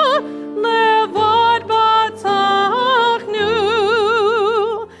levad batachnu,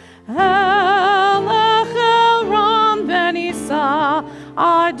 Elech Elram ben Isa,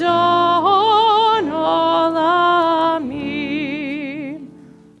 Adon Olamim.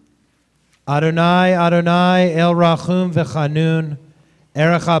 Adonai, Adonai, El Rachum v'Chanun,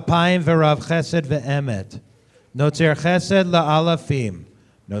 Erech Apayim v'Rav Chesed v'Emet, Notzer Chesed la'alafim,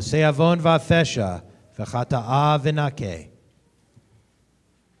 Nosei Avon v'Afesha, v'Chata'a v'Nakeh.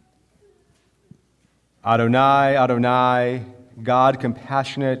 Adonai, Adonai, God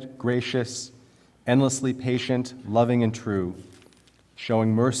compassionate, gracious, endlessly patient, loving and true,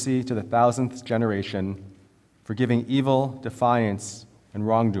 showing mercy to the 1000th generation, forgiving evil, defiance, and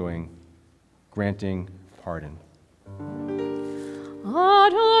wrongdoing, granting pardon.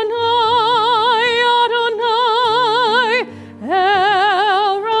 Adonai, Adonai,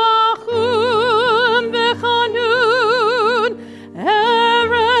 El Rachum v'Chanun,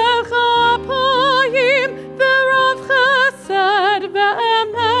 Erech Apayim v'Rav Chesed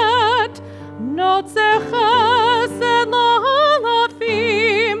v'Emet, Notzer Chesed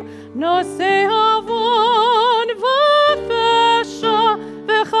la'alafim, Nosei Avon v'Afesha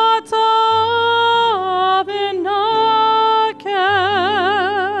v'Chata'a v'Nakeh.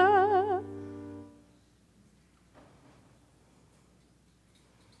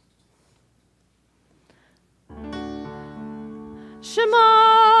 Shema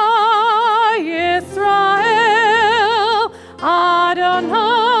Yisrael, Adonai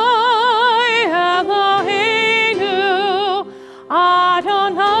Eloheinu,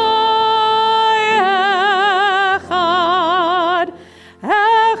 Adonai Echad,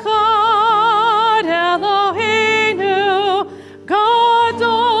 Echad Eloheinu,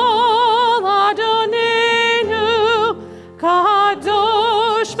 Gadol Adonenu,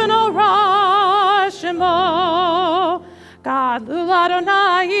 Kadosh v'norah Shemo. Gadol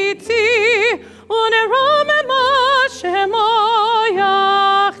Adonai iti, u'neromema Shemo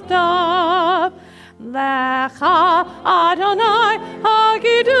yachdav. Lecha Adonai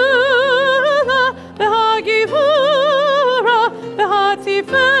hagidula v'hagivura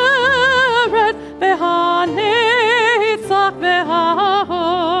v'hatiferet v'hanetzach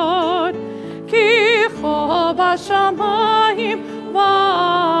v'hahod. Ki cho b'shamayim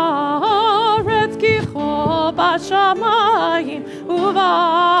v'aretz, ki cho b'shamayim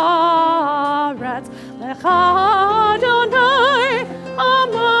u'v'aretz. Lecha Adonai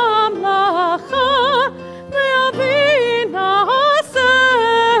amamlacha le'avin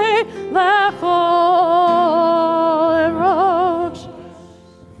na'aseh lechol rosh.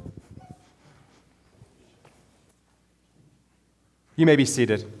 You may be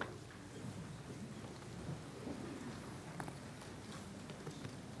seated.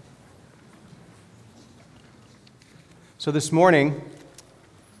 So this morning,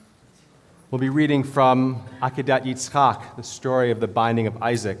 we'll be reading from Akedat Yitzchak, the story of the binding of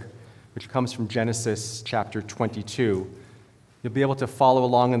Isaac, which comes from Genesis chapter 22. You'll be able to follow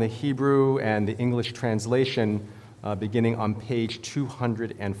along in the Hebrew and the English translation beginning on page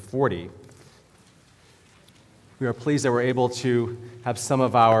 240. We are pleased that we're able to have some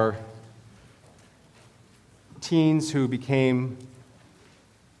of our teens who became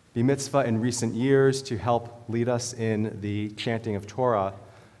the mitzvah in recent years to help lead us in the chanting of Torah.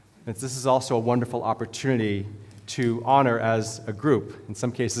 And this is also a wonderful opportunity to honor as a group, in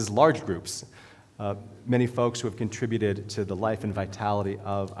some cases large groups, many folks who have contributed to the life and vitality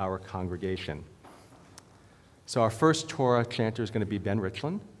of our congregation. So our first Torah chanter is going to be Ben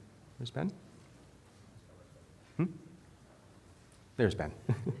Richland. Where's Ben? There's Ben.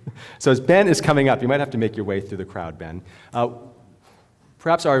 So as Ben is coming up, you might have to make your way through the crowd, Ben.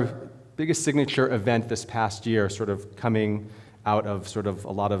 Perhaps our biggest signature event this past year, sort of coming out of sort of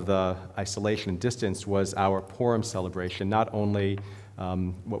a lot of the isolation and distance, was our Purim celebration. Not only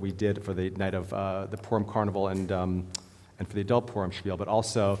what we did for the night of the Purim Carnival and for the adult Purim Spiel, but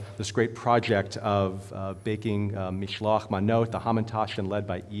also this great project of baking Mishloach Manot, the Hamantashen led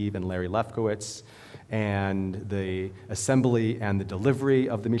by Eve and Larry Lefkowitz, and the assembly and the delivery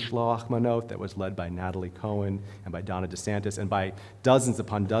of the Mishloach Manot that was led by Natalie Cohen and by Donna DeSantis, and by dozens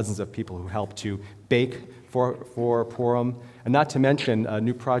upon dozens of people who helped to bake for Purim, and not to mention a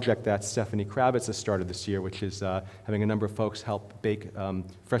new project that Stephanie Kravitz has started this year, which is having a number of folks help bake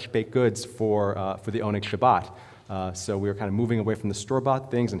fresh baked goods for the Oneg Shabbat. So we were kind of moving away from the store-bought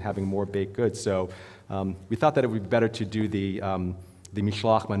things and having more baked goods. So we thought that it would be better to do the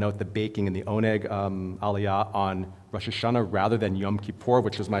Mishloach Manot, the baking and the Oneg Aliyah on Rosh Hashanah rather than Yom Kippur,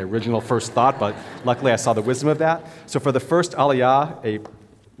 which was my original first thought, but luckily I saw the wisdom of that. So for the first Aliyah, a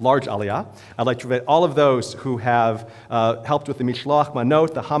large Aliyah, I'd like to invite all of those who have helped with the Mishloach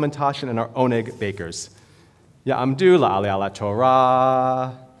Manot, the Hamantashen, and our Oneg bakers. Ya'amdu la'aliyah la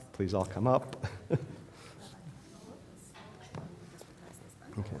Torah. Please all come up.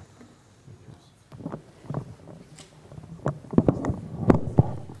 Okay.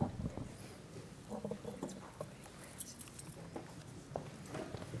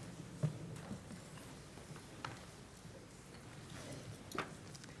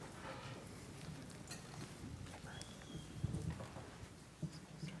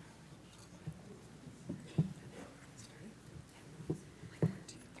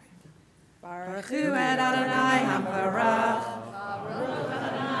 Baruch Hu Adonai Hamvarach.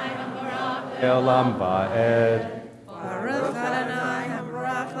 Le'olam va'ed. Baruch Adonai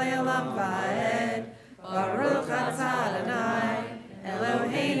Hamvarach Le'olam Va'ed. Baruch Atah Adonai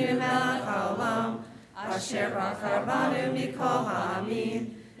Eloheinu melech haolam asher bachar banu mikol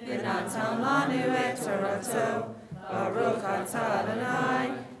ha'amim v'natan lanu et Torato. Baruch Atah Adonai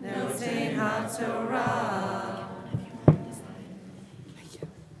noten ha'Torah.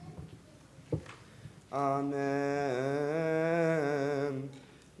 Amen.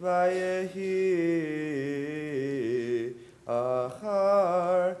 Vayehi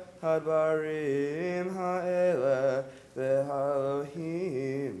achar hadbarim ha'ele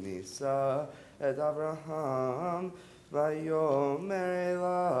v'Elohim nisa et Abraham vayomer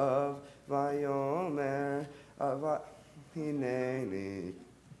elav vayomer hineni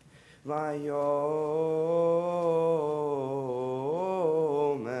vayomer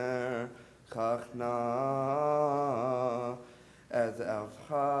Chachna et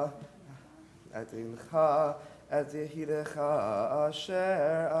Avcha et Incha et Yehidecha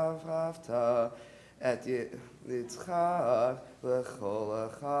asher avhavta et Yitzchak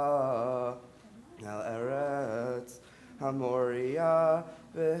lecholecha el eretz hamoria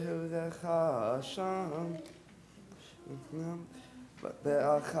vehudecha sham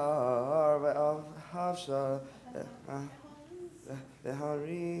ve'achar ve'avhavsha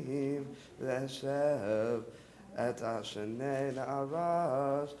Harim Veshev et Ashenei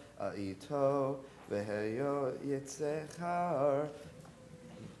Na'arash Aito Veheyo Yitzechar.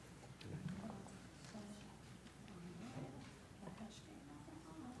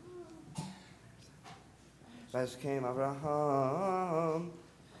 Vashkem Abraham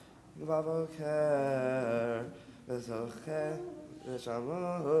Vaboker Vezoche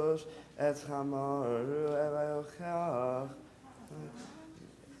Veshamosh et Hamoru Evayochach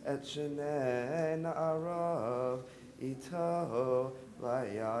Et Shnei Na'arav Ito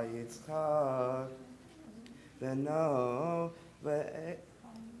Vaya Yitzchak V'no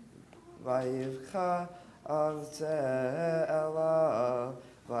Vayivcha Av Ze'ela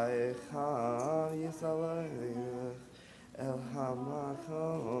Vayicham Yisrael El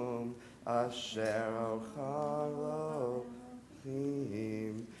Hamakom Asher Ochar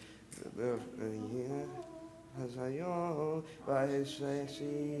Elohim Hazayon Vayishleshi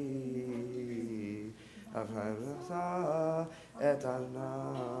Avayimcha Et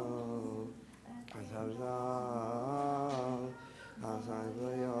Anau Hazavzal Hazai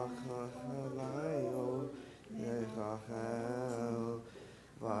Vayachachalayo Yechachel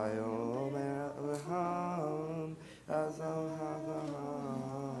Vayomer Leham Hazal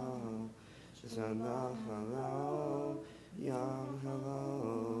Hazal, Shana Halal, Yam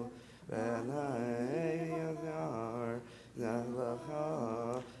Halal, Benay Yazar,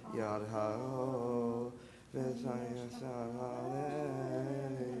 Zalacha, Yad Halal, Vesaya Salale,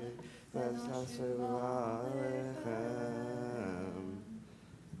 Vesasalechem.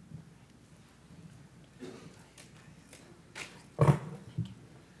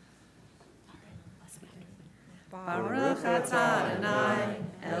 Baruch atah Adonai,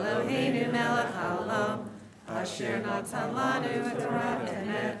 Eloheinu melech haolam, asher natan lanu et Torah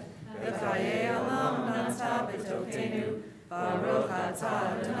emet, v'chayei olam nata b'tokenu. Baruch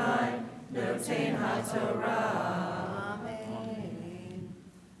atah Adonai, noten haTorah. Amen.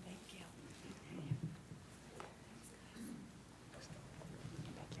 Thank you.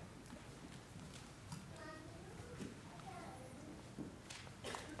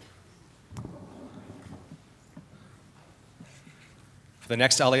 For the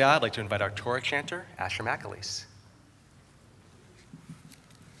next Aliyah, I'd like to invite our Torah chanter, Asher McAleese.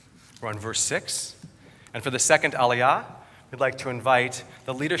 We're on verse 6. And for the second Aliyah, we'd like to invite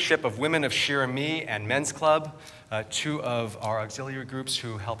the leadership of Women of Shirami and Men's Club, two of our auxiliary groups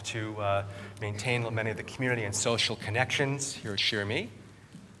who help to maintain many of the community and social connections here at Shirami.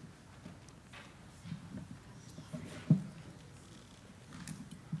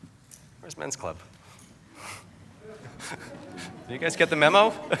 Where's Men's Club? Did you guys get the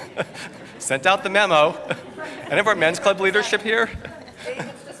memo? Sent out the memo. Any of our Men's Club leadership here?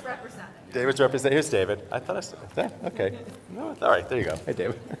 David's just representing. David's representing. Here's David. I thought I said that. Okay. No, all right, there you go. Hey,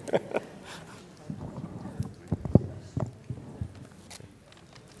 David.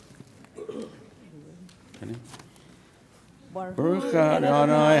 Baruch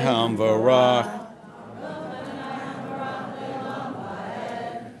Adonai Hamvarach.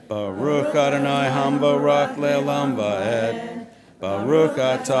 Baruch Adonai Hamvarach Le'olam Va'ed. Baruch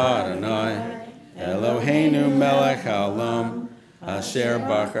atah Adonai Eloheinu melech haolam, asher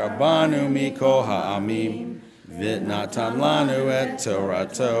bachar banu mikol ha'amim, v'natan lanu et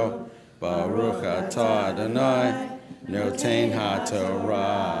Torato. Baruch atah Adonai noten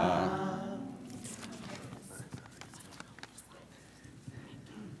haTorah.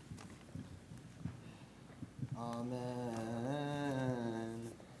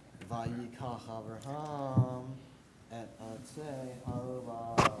 Amen. Vayikach Avraham et atzei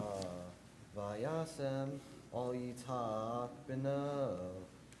ha'ova, vayasem ol yitak beno,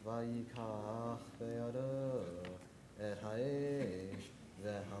 vayikach be'ado et ha'esh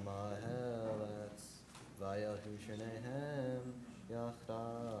ve'hamaheletz, vayalhu shnehem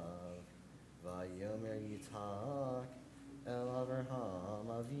yachdav, vayomer yitak el Avraham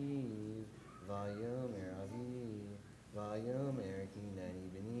aviv, vayomer aviv, vayomer hineni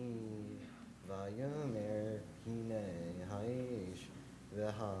beni, vayomer hinei haish,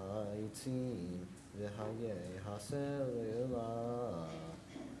 v'haitzim, v'hayei hasel le'olah,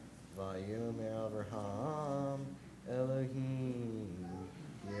 vayomer Avraham Elohim,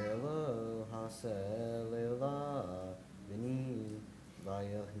 yirlo hasel le'olah, beni,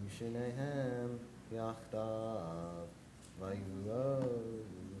 vayelhu shnehem yachdav, vayulo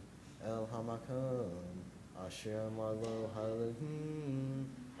el hamakom, asher marlo Elohim,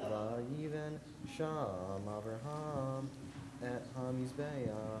 vayiven sham Avraham et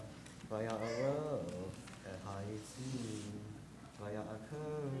hamizbeach, vaya'aro et ha'itzim,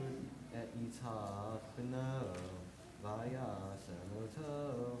 vaya'akod et yitzhak beno, vayasem oto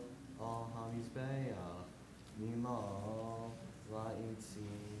al hamizbeach, mimal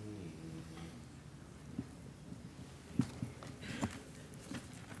la'itzim.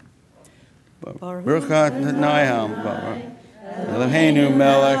 Baruch Adonai Hamvarach Eloheinu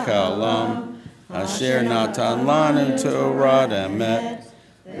melech haolam, asher natan lanu Torah emet,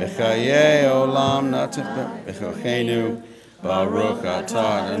 v'chayei olam natan v'chochenu. Baruch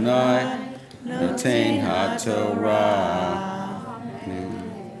atah Adonai noten haTorah.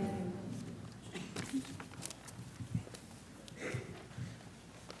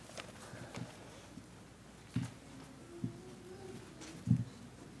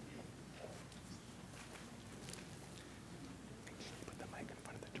 Put the mic in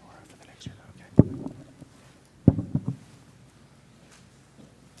front of the Torah for the next one, okay?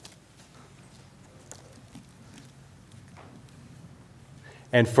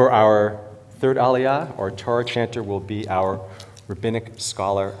 And for our third Aliyah, our Torah chanter will be our rabbinic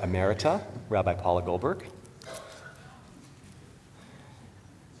scholar emerita, Rabbi Paula Goldberg.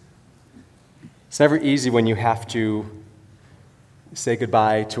 It's never easy when you have to say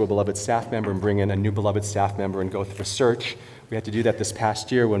goodbye to a beloved staff member and bring in a new beloved staff member and go through a search. We had to do that this past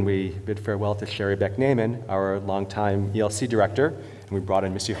year when we bid farewell to Sherry Beck Naiman, our longtime ELC director, and we brought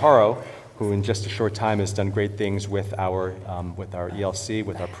in Missy Haro, who in just a short time has done great things with our ELC,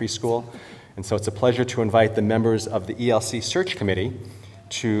 with our preschool. And so it's a pleasure to invite the members of the ELC Search Committee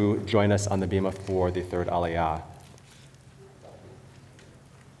to join us on the bima for the third Aliyah.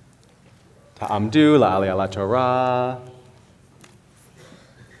 Ta'amdu la'aliyah la Torah.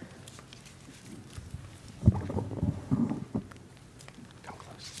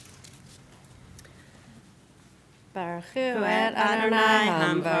 Baruch hu et Adonai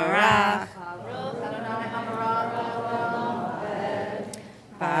Hambarach.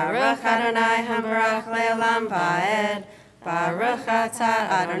 Baruch Adonai Hambarach le'olam va'ed. Baruch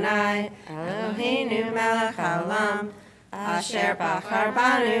atah Adonai Eloheinu melech haolam. Asher bachar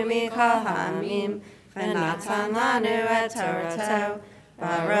banu mikol ha'amim. V'natan lanu et Torato.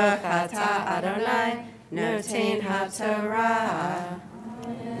 Baruch atah Adonai noten haTorah.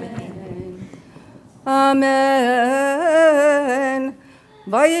 Amen.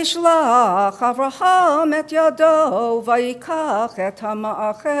 Vayishlach Avraham et yado, vayikach et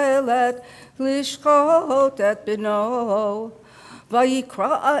hama'achelet, lishchot et bino.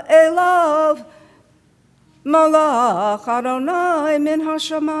 Vayikra elav, malach Adonai min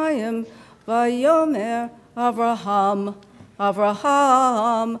hashamayim, vayomer Avraham,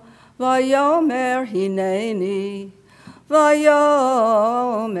 Avraham, vayomer hineni,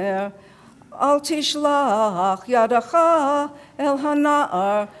 vayomer Al tishlach yadacha el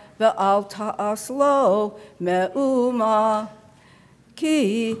hana'ar ve'al ta'as lo me'uma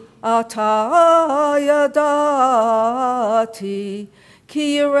ki ata yadati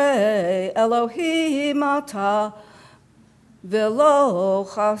ki yirei Elohim ata ve'lo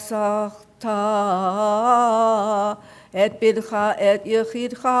chasachta et bidcha et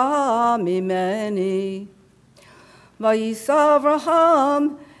yechidcha mimeni vayisa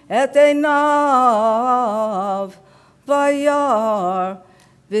Avraham et einav vayar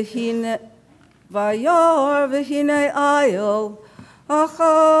v'hine ayil achar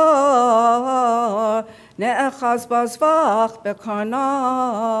ne'echaz bazvach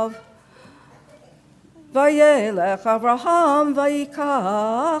bekarnav vayelech Avraham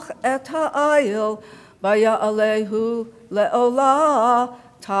vayikach et ha'ayil vaya'alehu le'olah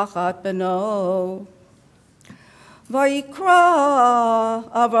tachat beno Vayikra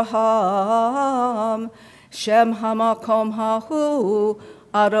Avraham Shem hamakom hahu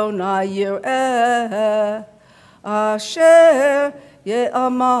Adonai yireh Asher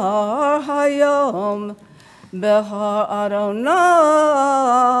ye'amar hayom Behar Adonai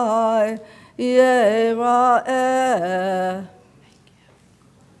yireh.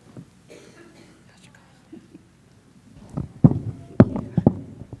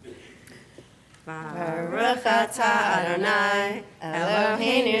 Baruch atah Adonai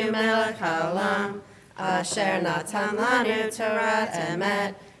Eloheinu melech haolam Asher natan lanu Torat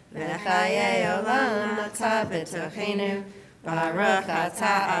emet v'chayei olam nata b'tochenu Baruch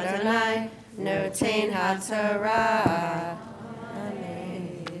atah Adonai noten haTorah. Amen.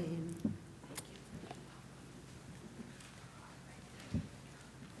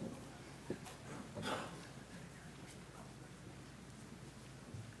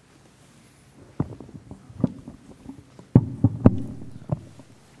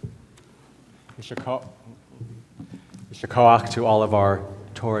 Koach to all of our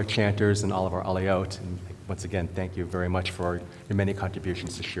Torah chanters and all of our aliyot. And once again, thank you very much for your many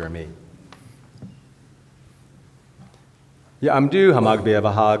contributions to Shir Me. Ya'amdu hamagbe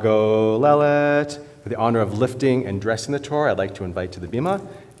v'hago lelet. For the honor of lifting and dressing the Torah, I'd like to invite to the bima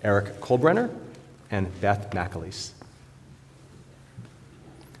Eric Kolbrenner and Beth McAleese.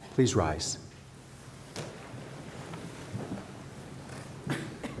 Please rise.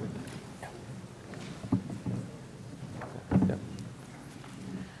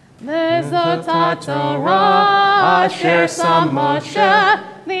 V'zot ha'Torah asher sam Moshe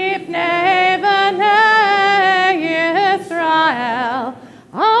lifnei bnei Yisrael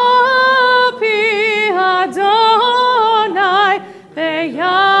al pi Adonai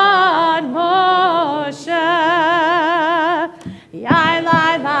b'yad Moshe. Yai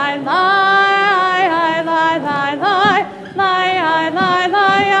lai lai lai, yai lai lai lai, lai yai lai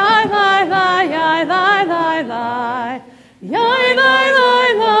lai, yai lai lai, yai lai lai lai, yai lai lai.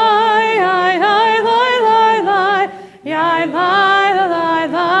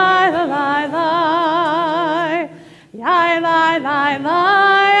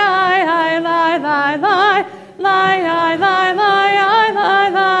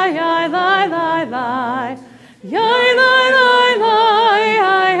 Lie,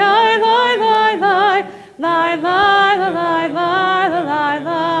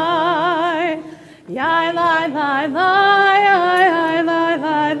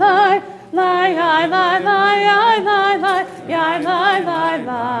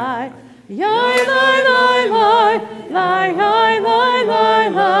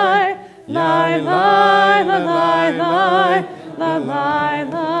 lie, la lie, lie, la lie,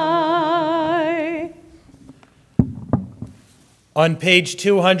 lie. On page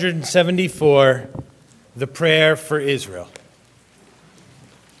 274, the prayer for Israel.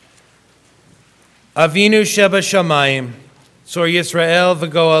 Avinu Sheba Shamayim, Sor Yisrael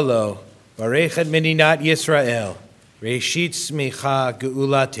v'goalo, Barechet Medinat Yisrael, Reshit Smicha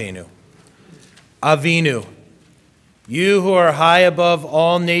Geulatenu. Avinu, you who are high above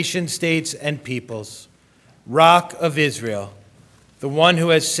all nation states and peoples, Rock of Israel, the one who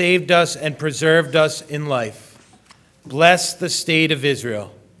has saved us and preserved us in life, bless the state of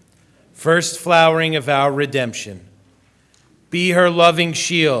Israel, first flowering of our redemption. Be her loving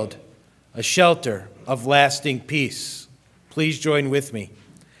shield, a shelter of lasting peace. Please join with me.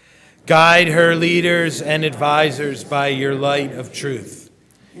 Guide her leaders and advisors by your light of truth.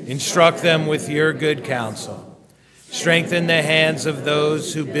 Instruct them with your good counsel. Strengthen the hands of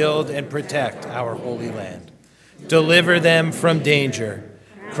those who build and protect our holy land. Deliver them from danger.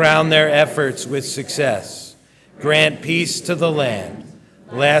 Crown their efforts with success. Grant peace to the land,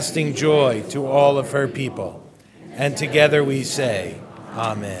 lasting joy to all of her people. And together we say,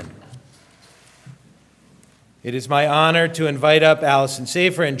 Amen. It is my honor to invite up Allison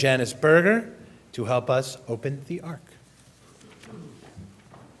Safer and Janice Berger to help us open the Ark.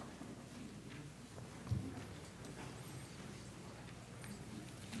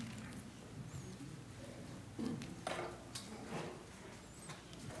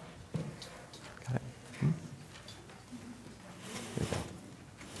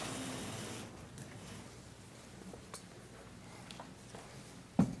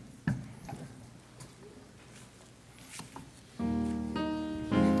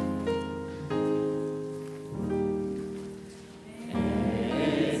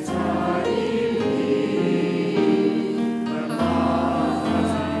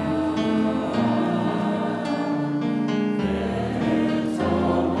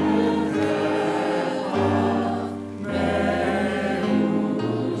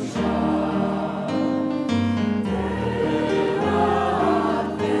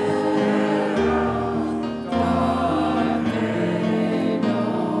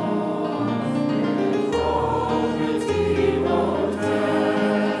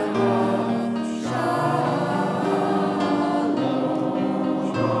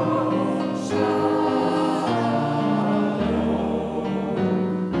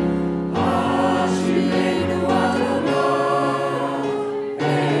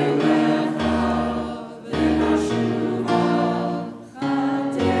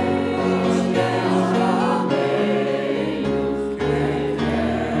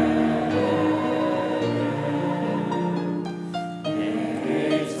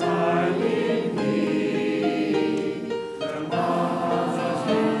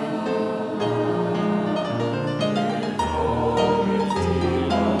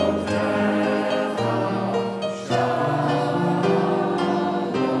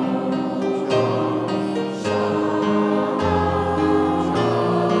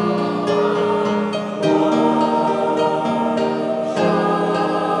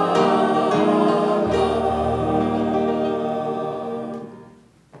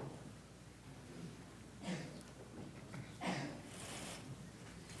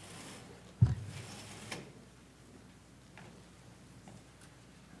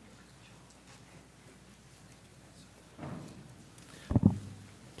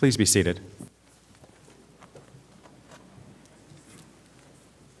 Please be seated.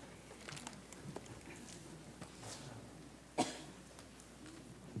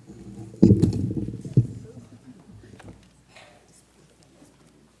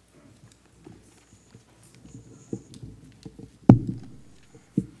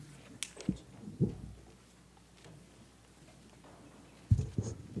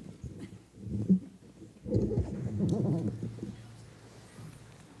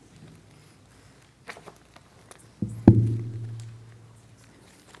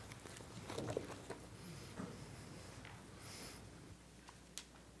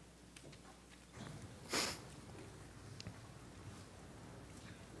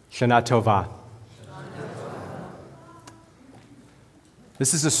 Shana Tova.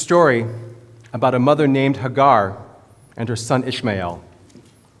 This is a story about a mother named Hagar and her son Ishmael,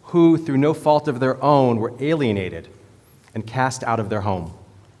 who, through no fault of their own, were alienated and cast out of their home.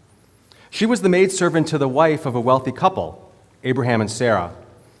 She was the maidservant to the wife of a wealthy couple, Abraham and Sarah.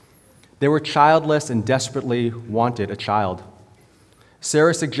 They were childless and desperately wanted a child.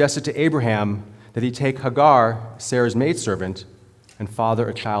 Sarah suggested to Abraham that he take Hagar, Sarah's maidservant, and father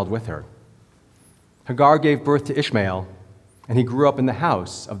a child with her. Hagar gave birth to Ishmael, and he grew up in the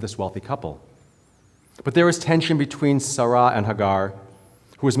house of this wealthy couple. But there was tension between Sarah and Hagar,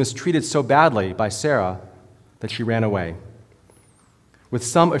 who was mistreated so badly by Sarah that she ran away. With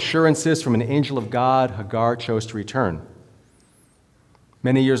some assurances from an angel of God, Hagar chose to return.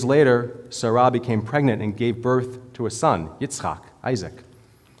 Many years later, Sarah became pregnant and gave birth to a son, Yitzchak, Isaac.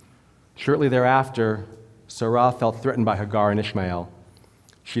 Shortly thereafter, Sarah felt threatened by Hagar and Ishmael.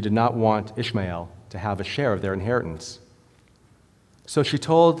 She did not want Ishmael to have a share of their inheritance. So she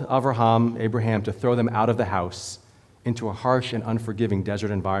told Abraham, to throw them out of the house into a harsh and unforgiving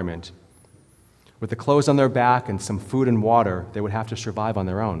desert environment. With the clothes on their back and some food and water, they would have to survive on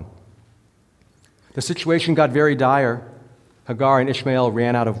their own. The situation got very dire. Hagar and Ishmael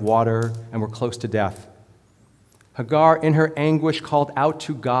ran out of water and were close to death. Hagar, in her anguish, called out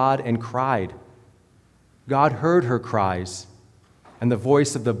to God and cried. God heard her cries and the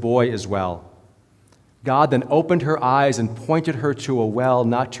voice of the boy as well. God then opened her eyes and pointed her to a well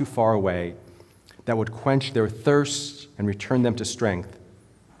not too far away that would quench their thirst and return them to strength.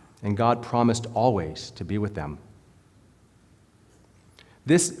 And God promised always to be with them.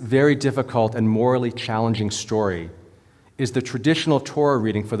 This very difficult and morally challenging story is the traditional Torah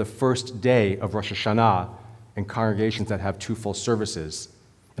reading for the first day of Rosh Hashanah in congregations that have 2 full services,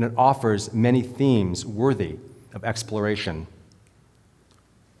 and it offers many themes worthy of exploration.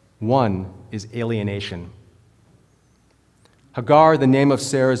 One is alienation. Hagar, the name of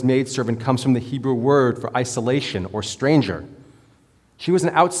Sarah's maidservant, comes from the Hebrew word for isolation or stranger. She was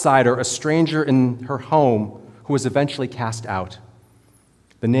an outsider, a stranger in her home who was eventually cast out.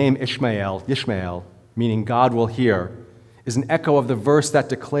 The name Yishmael, meaning God will hear, is an echo of the verse that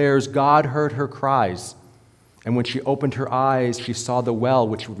declares God heard her cries, and when she opened her eyes, she saw the well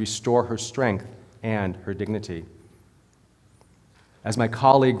which would restore her strength and her dignity. As my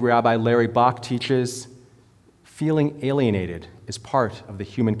colleague Rabbi Larry Bach teaches, feeling alienated is part of the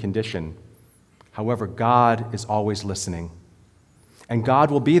human condition. However, God is always listening. And God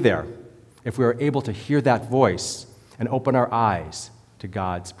will be there if we are able to hear that voice and open our eyes to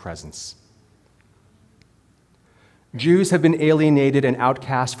God's presence. Jews have been alienated and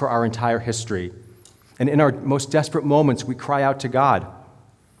outcast for our entire history, and in our most desperate moments, we cry out to God.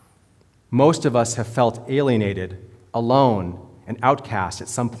 Most of us have felt alienated, alone, and outcast at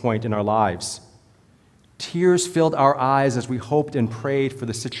some point in our lives. Tears filled our eyes as we hoped and prayed for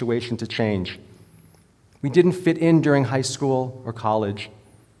the situation to change. We didn't fit in during high school or college.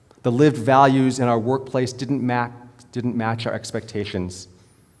 The lived values in our workplace didn't match our expectations.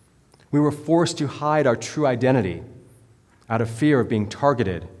 We were forced to hide our true identity out of fear of being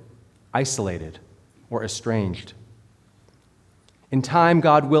targeted, isolated, or estranged. In time,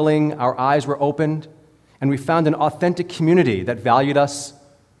 God willing, our eyes were opened, and we found an authentic community that valued us,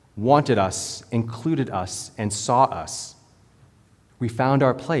 wanted us, included us, and saw us. We found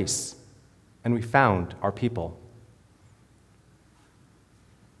our place, and we found our people.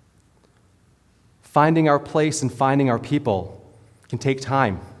 Finding our place and finding our people can take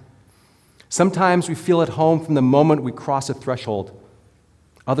time. Sometimes we feel at home from the moment we cross a threshold.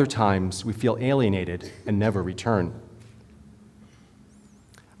 Other times we feel alienated and never return.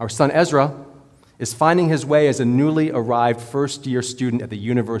 Our son Ezra is finding his way as a newly arrived first-year student at the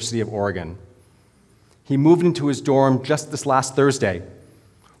University of Oregon. He moved into his dorm just this last Thursday,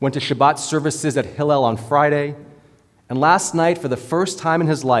 went to Shabbat services at Hillel on Friday, and last night, for the first time in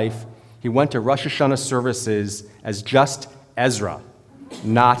his life, he went to Rosh Hashanah services as just Ezra,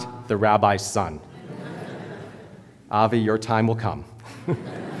 not the rabbi's son. Avi, your time will come.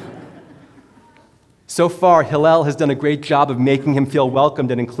 So far, Hillel has done a great job of making him feel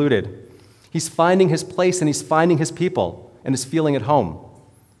welcomed and included. He's finding his place and he's finding his people and is feeling at home.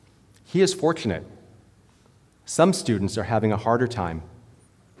 He is fortunate. Some students are having a harder time.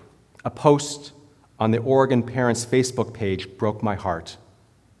 A post on the Oregon Parents Facebook page broke my heart.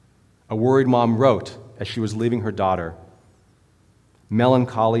 A worried mom wrote as she was leaving her daughter,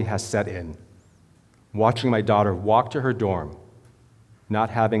 "Melancholy has set in, watching my daughter walk to her dorm, not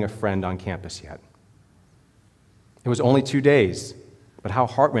having a friend on campus yet." It was only 2 days, but how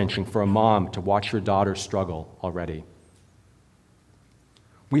heart-wrenching for a mom to watch her daughter struggle already.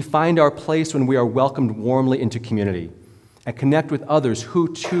 We find our place when we are welcomed warmly into community and connect with others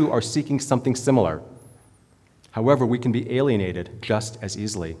who, too, are seeking something similar. However, we can be alienated just as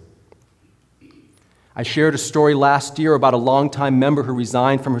easily. I shared a story last year about a longtime member who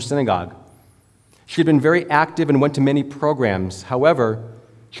resigned from her synagogue. She had been very active and went to many programs. However,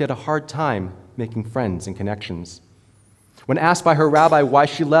 she had a hard time making friends and connections. When asked by her rabbi why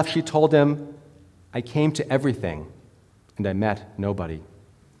she left, she told him, "I came to everything, and I met nobody."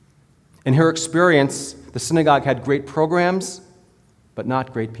 In her experience, the synagogue had great programs, but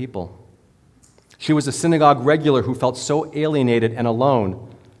not great people. She was a synagogue regular who felt so alienated and alone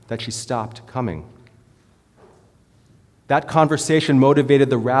that she stopped coming. That conversation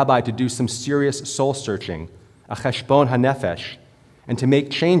motivated the rabbi to do some serious soul-searching, a cheshbon hanefesh, and to make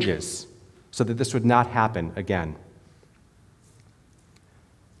changes so that this would not happen again.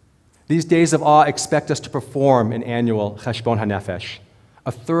 These days of awe expect us to perform an annual cheshbon hanefesh,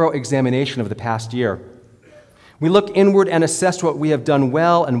 a thorough examination of the past year. We look inward and assess what we have done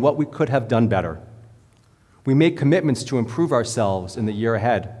well and what we could have done better. We make commitments to improve ourselves in the year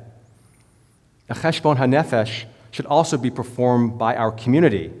ahead. A cheshbon hanefesh should also be performed by our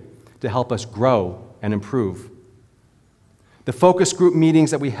community to help us grow and improve. The focus group meetings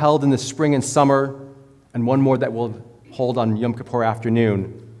that we held in the spring and summer, and one more that we'll hold on Yom Kippur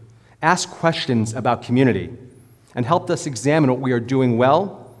afternoon, asked questions about community and helped us examine what we are doing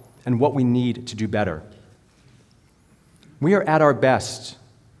well and what we need to do better. We are at our best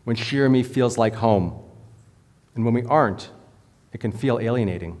when Shir Me feels like home, and when we aren't, it can feel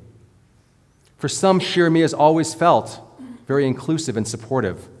alienating. For some, Shir Me has always felt very inclusive and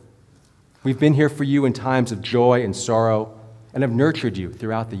supportive. We've been here for you in times of joy and sorrow and have nurtured you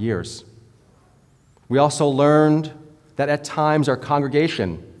throughout the years. We also learned that at times our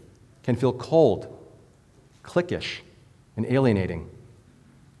congregation can feel cold, cliquish, and alienating.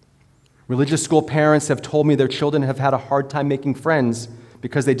 Religious school parents have told me their children have had a hard time making friends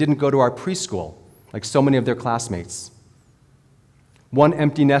because they didn't go to our preschool, like so many of their classmates. One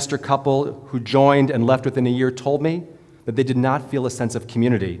empty nester couple who joined and left within a year told me that they did not feel a sense of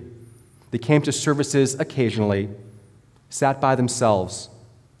community. They came to services occasionally, sat by themselves,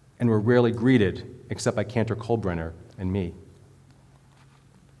 and were rarely greeted except by Cantor Kolbrenner and me.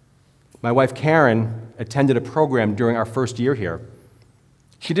 My wife Karen attended a program during our first year here.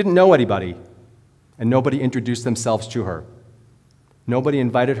 She didn't know anybody, and nobody introduced themselves to her. Nobody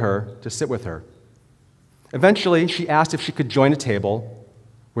invited her to sit with her. Eventually, she asked if she could join a table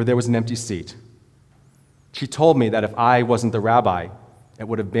where there was an empty seat. She told me that if I wasn't the rabbi, it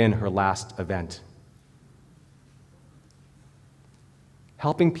would have been her last event.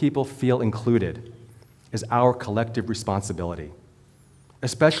 Helping people feel included is our collective responsibility,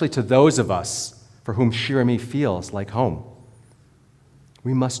 especially to those of us for whom Shir Me feels like home.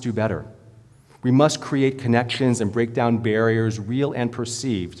 We must do better. We must create connections and break down barriers, real and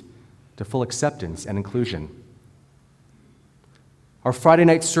perceived, to full acceptance and inclusion. Our Friday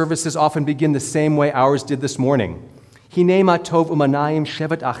night services often begin the same way ours did this morning. Hinei ma tov umanayim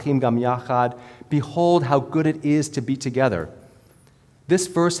shevet achim gam yachad. Behold how good it is to be together. This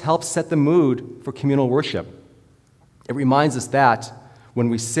verse helps set the mood for communal worship. It reminds us that when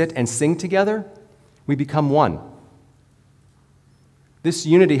we sit and sing together, we become one. This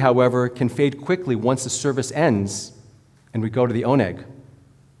unity, however, can fade quickly once the service ends and we go to the oneg.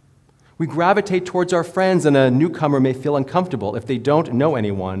 We gravitate towards our friends, and a newcomer may feel uncomfortable if they don't know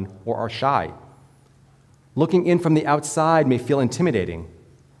anyone or are shy. Looking in from the outside may feel intimidating,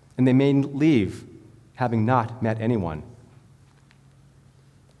 and they may leave having not met anyone.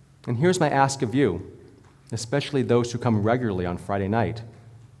 And here's my ask of you, especially those who come regularly on Friday night.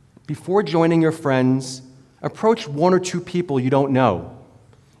 Before joining your friends, approach one or two people you don't know.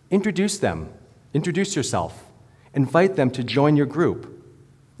 Introduce them. Introduce yourself. Invite them to join your group.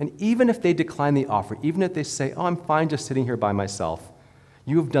 And even if they decline the offer, even if they say, "Oh, I'm fine just sitting here by myself,"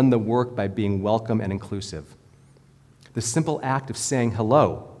 you have done the work by being welcome and inclusive. The simple act of saying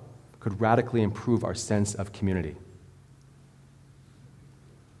hello could radically improve our sense of community.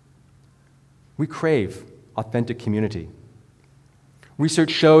 We crave authentic community. Research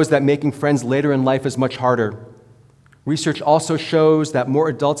shows that making friends later in life is much harder. Research also shows that more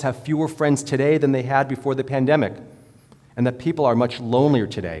adults have fewer friends today than they had before the pandemic, and that people are much lonelier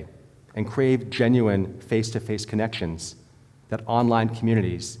today and crave genuine face-to-face connections that online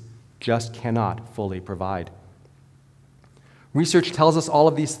communities just cannot fully provide. Research tells us all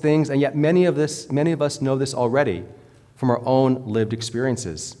of these things, and yet many of us know this already from our own lived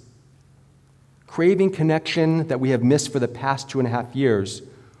experiences. Craving connection that we have missed for the past 2.5 years,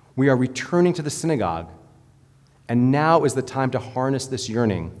 we are returning to the synagogue, and now is the time to harness this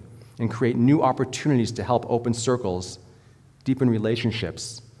yearning and create new opportunities to help open circles, deepen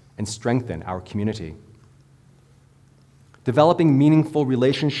relationships, and strengthen our community. Developing meaningful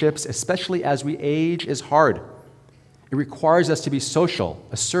relationships, especially as we age, is hard. It requires us to be social,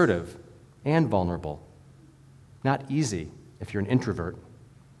 assertive, and vulnerable. Not easy if you're an introvert.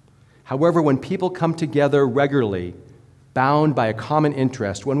 However, when people come together regularly, bound by a common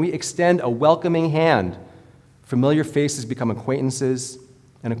interest, when we extend a welcoming hand, familiar faces become acquaintances,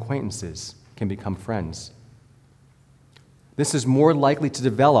 and acquaintances can become friends. This is more likely to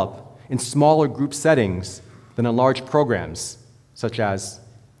develop in smaller group settings than in large programs, such as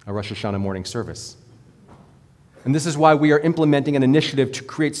a Rosh Hashanah morning service. And this is why we are implementing an initiative to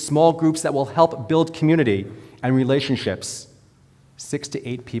create small groups that will help build community and relationships, 6 to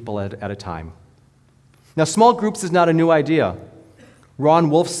 8 people at a time. Now, small groups is not a new idea. Ron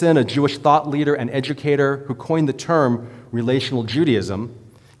Wolfson, a Jewish thought leader and educator who coined the term relational Judaism,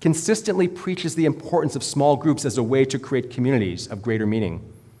 consistently preaches the importance of small groups as a way to create communities of greater meaning.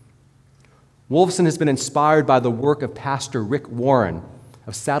 Wolfson has been inspired by the work of Pastor Rick Warren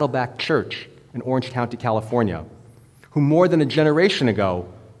of Saddleback Church in Orange County, California, who more than a generation ago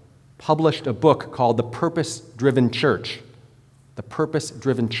published a book called The Purpose-Driven Church, The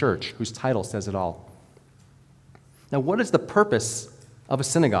Purpose-Driven Church, whose title says it all. Now, what is the purpose of a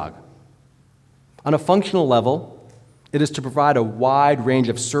synagogue? On a functional level, it is to provide a wide range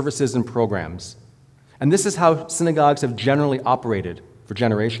of services and programs. And this is how synagogues have generally operated for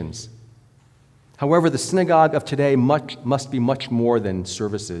generations. However, the synagogue of today must be much more than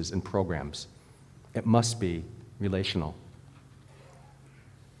services and programs. It must be relational.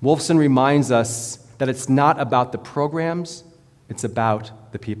 Wolfson reminds us that it's not about the programs, it's about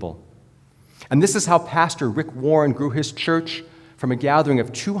the people. And this is how Pastor Rick Warren grew his church from a gathering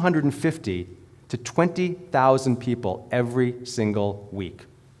of 250 to 20,000 people every single week.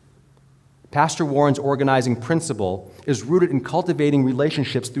 Pastor Warren's organizing principle is rooted in cultivating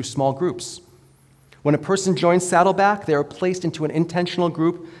relationships through small groups. When a person joins Saddleback, they are placed into an intentional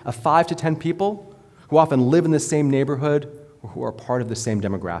group of 5 to 10 people who often live in the same neighborhood or who are part of the same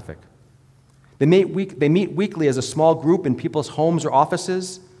demographic. They meet weekly as a small group in people's homes or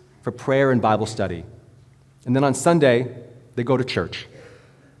offices for prayer and Bible study. And then on Sunday, they go to church.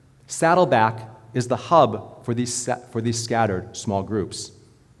 Saddleback is the hub for these scattered small groups.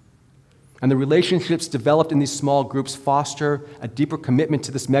 And the relationships developed in these small groups foster a deeper commitment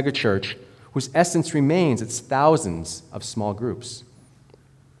to this megachurch, whose essence remains its thousands of small groups.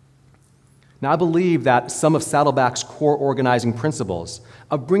 Now, I believe that some of Saddleback's core organizing principles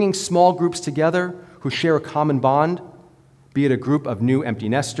of bringing small groups together who share a common bond, be it a group of new empty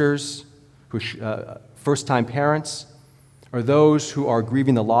nesters, first-time parents, or those who are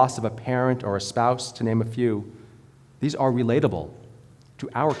grieving the loss of a parent or a spouse, to name a few, these are relatable to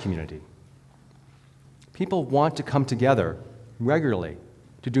our community. People want to come together regularly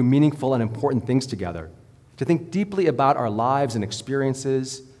to do meaningful and important things together, to think deeply about our lives and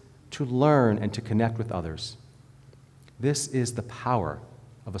experiences, to learn and to connect with others. This is the power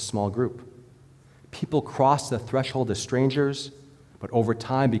of a small group. People cross the threshold as strangers, but over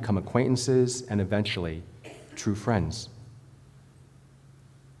time become acquaintances and eventually true friends.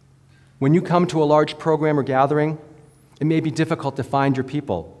 When you come to a large program or gathering, it may be difficult to find your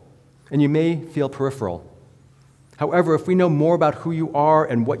people, and you may feel peripheral. However, if we know more about who you are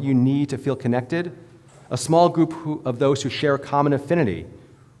and what you need to feel connected, a small group of those who share a common affinity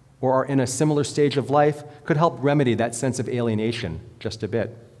or are in a similar stage of life could help remedy that sense of alienation just a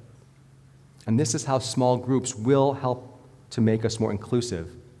bit. And this is how small groups will help to make us more inclusive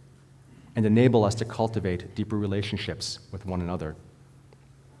and enable us to cultivate deeper relationships with one another.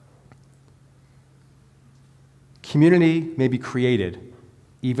 Community may be created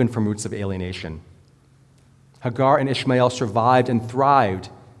even from roots of alienation. Hagar and Ishmael survived and thrived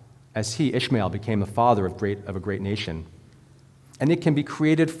as Ishmael, became the father of a great nation. And it can be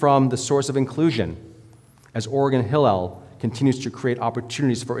created from the source of inclusion, as Oregon Hillel continues to create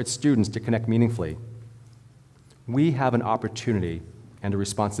opportunities for its students to connect meaningfully. We have an opportunity and a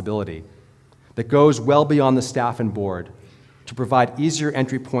responsibility that goes well beyond the staff and board to provide easier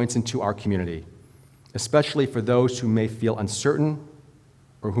entry points into our community, especially for those who may feel uncertain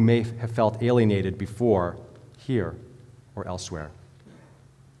or who may have felt alienated before, here or elsewhere.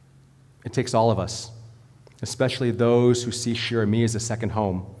 It takes all of us, especially those who see Shir Me as a second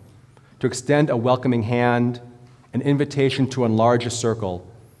home, to extend a welcoming hand, an invitation to enlarge a circle,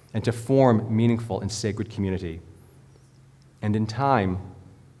 and to form meaningful and sacred community. And in time,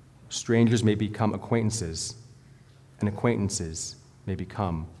 strangers may become acquaintances, and acquaintances may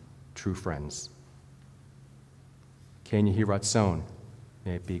become true friends. Ken Yehi Ratzon,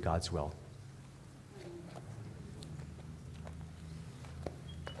 may it be God's will.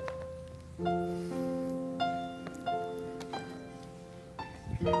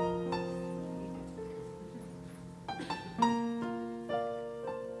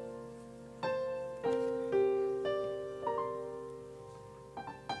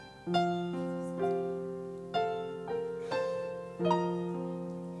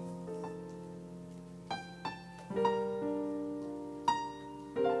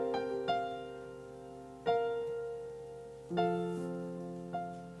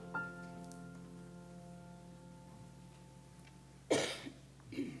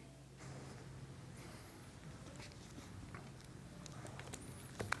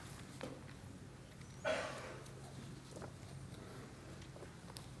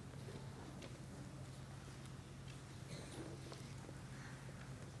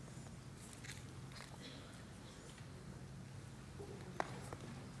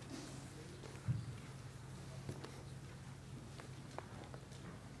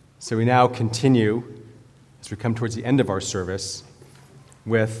 So we now continue, as we come towards the end of our service,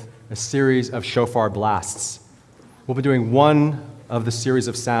 with a series of shofar blasts. We'll be doing one of the series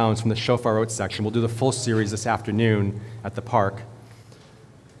of sounds from the shofar oat section. We'll do the full series this afternoon at the park.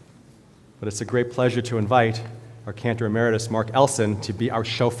 But it's a great pleasure to invite our Cantor Emeritus, Mark Elson, to be our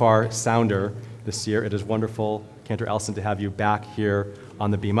shofar sounder this year. It is wonderful, Cantor Elson, to have you back here on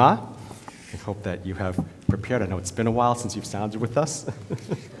the bima. I hope that you have prepared. I know it's been a while since you've sounded with us.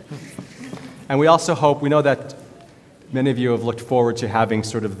 And we also hope, we know that many of you have looked forward to having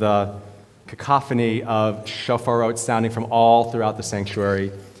sort of the cacophony of shofar oat sounding from all throughout the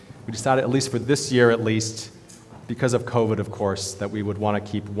sanctuary. We decided, at least for this year at least, because of COVID, of course, that we would want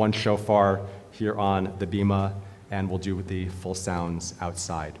to keep one shofar here on the bima, and we'll do the full sounds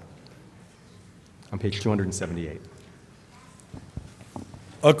outside. On page 278.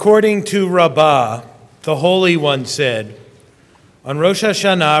 According to Rabbah, the Holy One said, on Rosh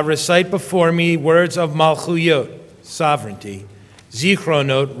Hashanah, recite before me words of Malchuyot, sovereignty,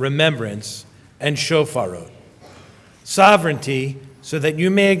 Zichronot, remembrance, and Shofarot. Sovereignty, so that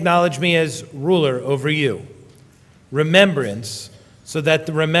you may acknowledge me as ruler over you. Remembrance, so that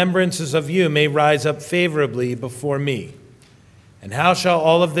the remembrances of you may rise up favorably before me. And how shall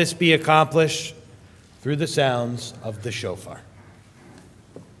all of this be accomplished? Through the sounds of the shofar.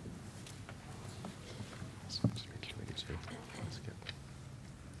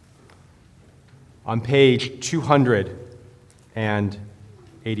 On page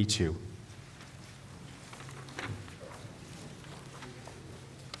 282.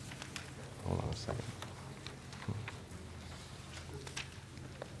 Hold on a second.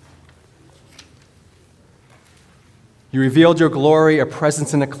 You revealed your glory, a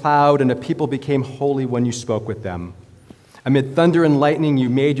presence in a cloud, and a people became holy when you spoke with them. Amid thunder and lightning, you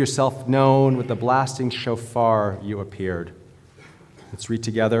made yourself known. With the blasting shofar, you appeared. Let's read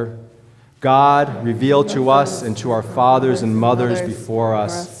together. God, revealed to us and to our fathers and mothers before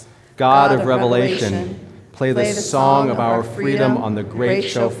us, God of revelation, play the song of our freedom on the great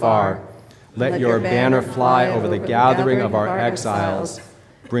shofar. Let your banner fly over the gathering of our exiles.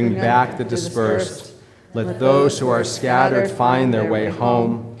 Bring back the dispersed. Let those who are scattered find their way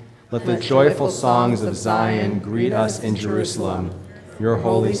home. Let the joyful songs of Zion greet us in Jerusalem, your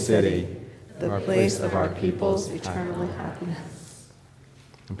holy city, the place of our people's eternal happiness.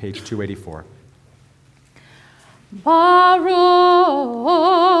 On page 284. Baruch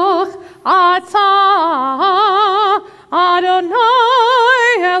atah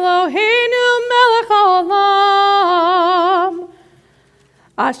Adonai Eloheinu melech haolam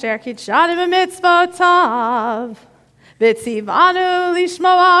asher kitshanu b'mitzvotav v'tzivanu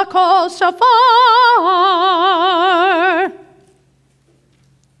lishmoa kol shofar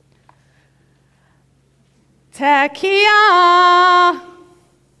Tekiah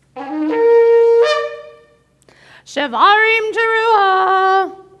Shevarim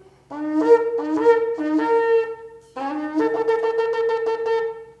Teruah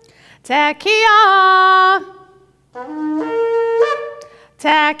Tekiah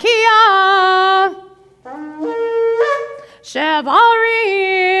Tekiah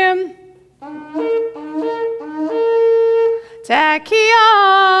Shevarim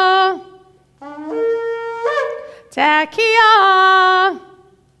Tekiah Tekiah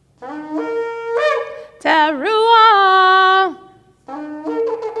Teruah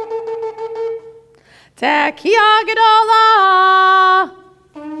Tekiah Gedolah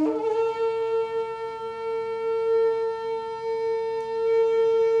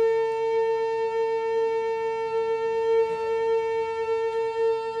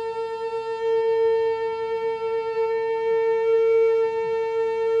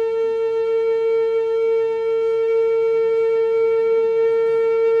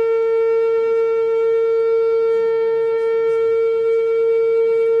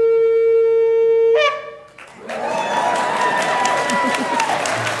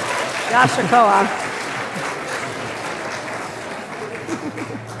Yasher Koach.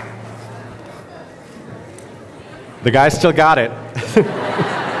 The guys still got it.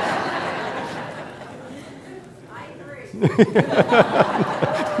 I agree.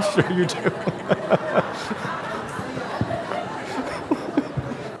 Sure you do.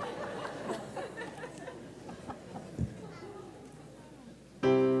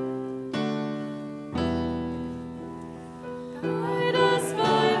 Guide us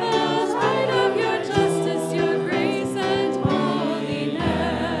by the light of your justice, your grace and holiness.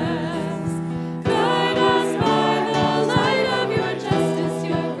 Guide us by the light of your justice,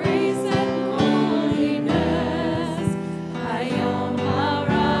 your grace and holiness. Hayom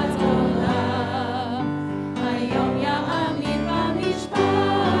harat olam,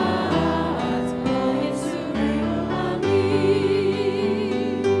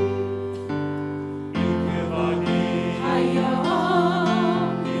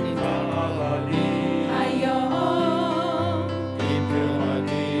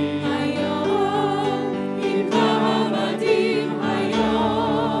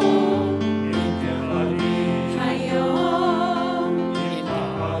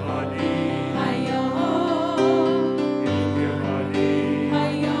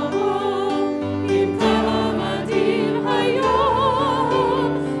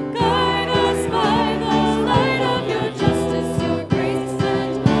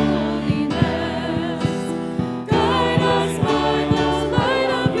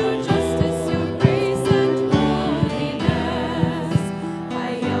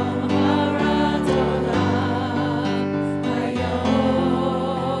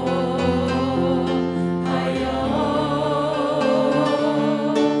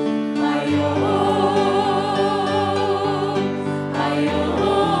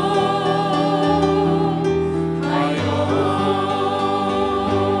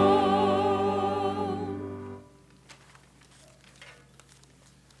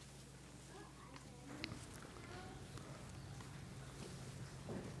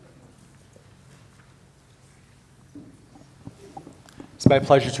 It's my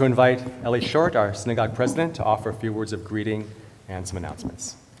pleasure to invite Ellie Short, our synagogue president, to offer a few words of greeting and some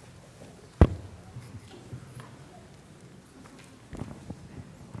announcements.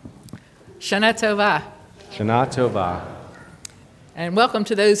 Shana Tova. Shana Tova. And welcome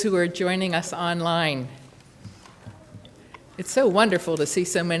to those who are joining us online. It's so wonderful to see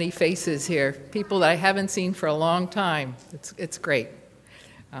so many faces here, people that I haven't seen for a long time. It's great.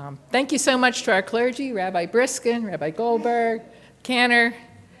 Thank you so much to our clergy, Rabbi Briskin, Rabbi Goldberg, Cantor.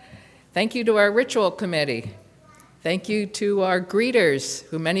 Thank you to our ritual committee. Thank you to our greeters,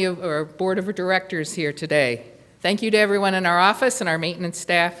 who many of our board of directors here today. Thank you to everyone in our office and our maintenance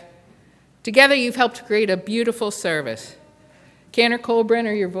staff. Together, you've helped create a beautiful service. Cantor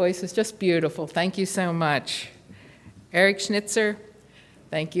Kohlbrenner, your voice is just beautiful. Thank you so much. Eric Schnitzer,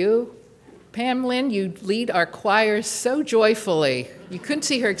 thank you. Pam Lynn, you lead our choir so joyfully. You couldn't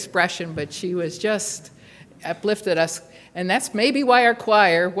see her expression, but she was just uplifted us. And that's maybe why our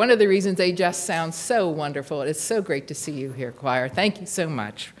choir, one of the reasons they just sound so wonderful. It's so great to see you here, choir. Thank you so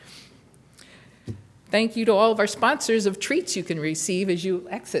much. Thank you to all of our sponsors of treats you can receive as you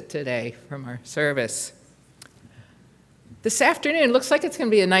exit today from our service. This afternoon, looks like it's going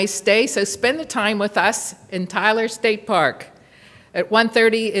to be a nice day, so spend the time with us in Tyler State Park. At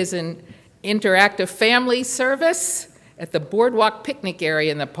 1:30 is an interactive family service at the Boardwalk picnic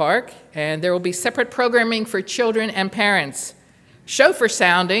area in the park, and there will be separate programming for children and parents. Shofar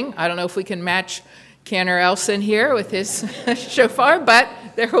sounding, I don't know if we can match Cantor Elson here with his shofar, but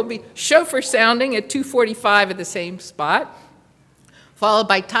there will be shofar sounding at 2:45 at the same spot, followed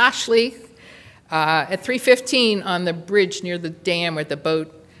by Tashlich at 3:15 on the bridge near the dam where the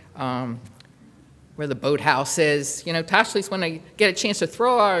boathouse is. You know, Tashlich's when I get a chance to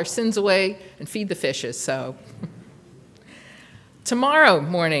throw our sins away and feed the fishes, so. Tomorrow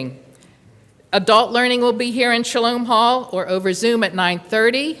morning, adult learning will be here in Shalom Hall or over Zoom at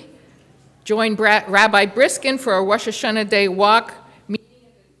 9:30. Join Rabbi Briskin for a Rosh Hashanah Day walk. Meeting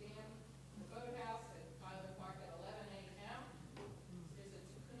at the boathouse at Tyler Park at 11 a.m. There's a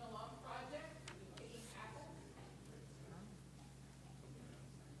Tikkun Olam project.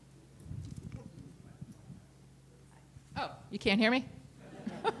 Oh, you can't hear me?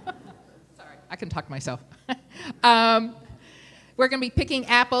 Sorry, I can talk myself. We're going to be picking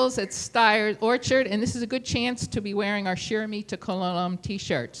apples at Steyer's Orchard, and this is a good chance to be wearing our Shir Mi Tikkun Olam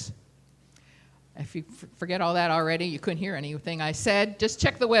t-shirts. If you forget all that already, you couldn't hear anything I said, just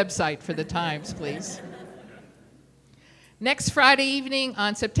check the website for the times, please. Next Friday evening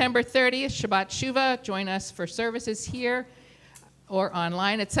on September 30th, Shabbat Shuvah, join us for services here or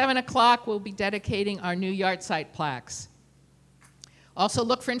online. At 7 o'clock, we'll be dedicating our new yard site plaques. Also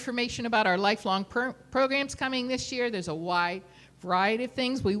look for information about our lifelong programs coming this year. There's a wide variety of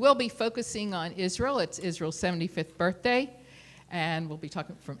things. We will be focusing on Israel. It's Israel's 75th birthday. And we'll be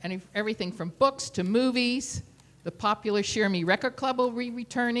talking from everything from books to movies. The popular Shir Mi Record Club will be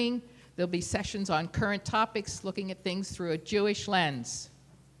returning. There'll be sessions on current topics, looking at things through a Jewish lens.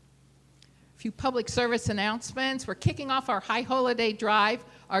 A few public service announcements. We're kicking off our High Holiday Drive.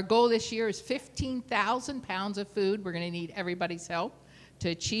 Our goal this year is 15,000 pounds of food. We're going to need everybody's help to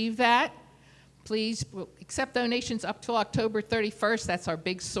achieve that. Please accept donations up till October 31st. That's our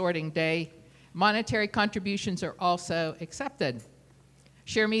big sorting day. Monetary contributions are also accepted.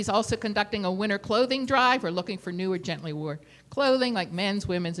 Shir Mi is also conducting a winter clothing drive. We're looking for new or gently worn clothing like men's,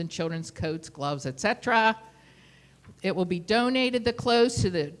 women's, and children's coats, gloves, etc. It will be donated, the clothes, to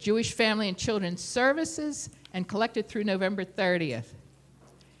the Jewish Family and Children's Services and collected through November 30th.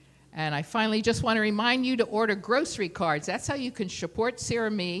 And I finally just want to remind you to order grocery cards. That's how you can support Shir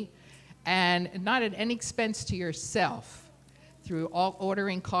Mi and not at any expense to yourself. Through all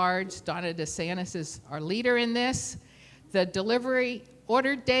ordering cards, Donna DeSantis is our leader in this. The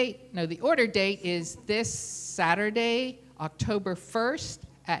order date is this Saturday, October 1st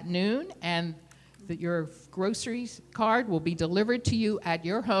at noon, and your groceries card will be delivered to you at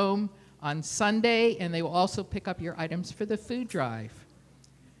your home on Sunday, and they will also pick up your items for the food drive.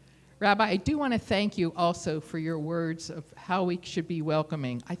 Rabbi, I do want to thank you also for your words of how we should be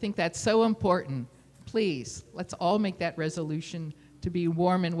welcoming. I think that's so important. Please, let's all make that resolution to be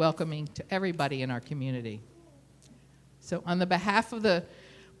warm and welcoming to everybody in our community. So on the behalf of the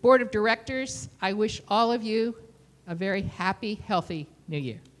Board of Directors, I wish all of you a very happy, healthy New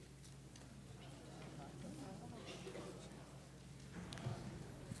Year.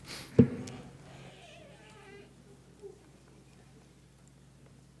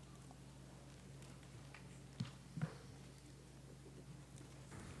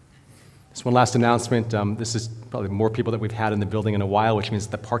 Just one last announcement. This is probably more people that we've had in the building in a while, which means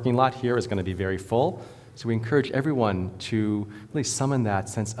the parking lot here is going to be very full. So we encourage everyone to really summon that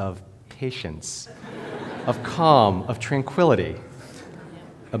sense of patience, of calm, of tranquility.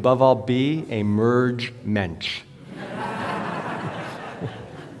 Above all, be a merge mensch.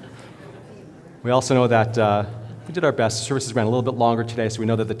 We also know that we did our best. Services ran a little bit longer today, so we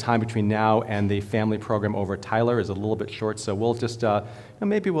know that the time between now and the family program over at Tyler is a little bit short. So we'll just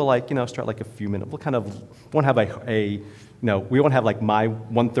maybe we'll start like a few minutes. We'll kind of won't have we won't have like my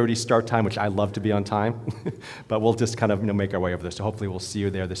 1:30 start time, which I love to be on time, but we'll just kind of make our way over there. So hopefully we'll see you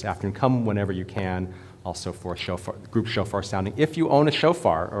there this afternoon. Come whenever you can. Also for group shofar sounding. If you own a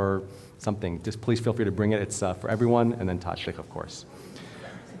shofar or something, just please feel free to bring it. It's for everyone, and then Tachlich, of course.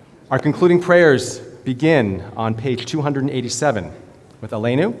 Our concluding prayers begin on page 287 with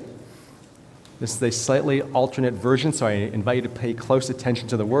Aleinu. This is a slightly alternate version, so I invite you to pay close attention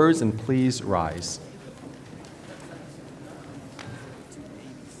to the words, and please rise.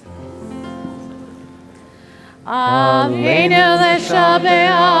 Aleinu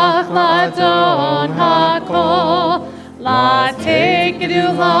leshabeach ladon hakol, latek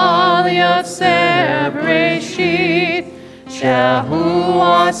gedulah liyotzer bereshit, shehu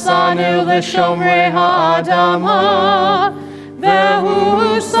asanu leshomrei ha'adama,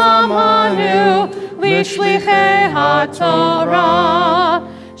 vehu samanu lishlichei haTorah,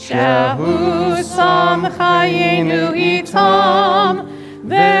 shehu sam chayenu itam,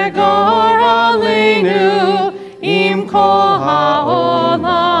 vegor aleinu im kol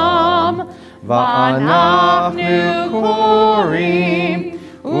ha'olam, va'anachnu korim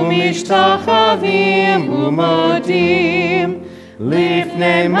umishtachavim umodim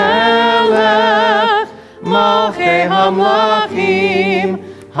lifnei melech malchei hamlachim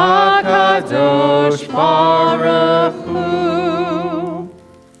hakadosh baruch hu.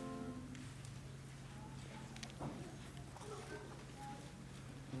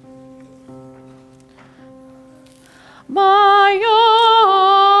 Bayom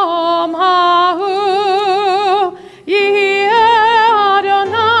hahu yeh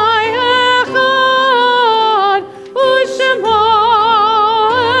Adonai echad u'shemo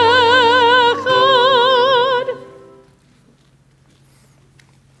echad.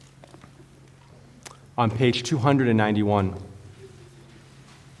 On page 291.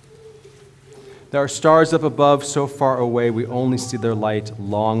 There are stars up above so far away we only see their light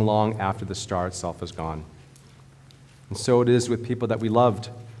long, long after the star itself is gone. And so it is with people that we loved.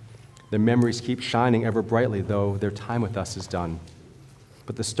 Their memories keep shining ever brightly, though their time with us is done.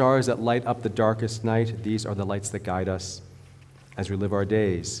 But the stars that light up the darkest night, these are the lights that guide us as we live our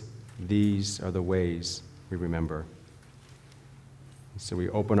days. These are the ways we remember. And so we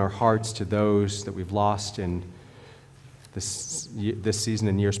open our hearts to those that we've lost in this season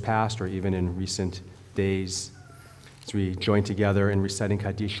and years past, or even in recent days, as we join together in reciting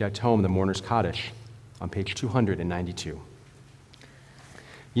Kaddish at home, the Mourner's Kaddish, on page 292.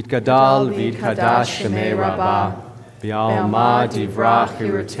 Yitgadal v'yitkadash shemei Rabbah, v'yalma divrach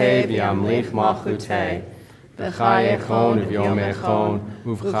hirutei v'yamlich malchutei, v'chaye echon v'yom echon,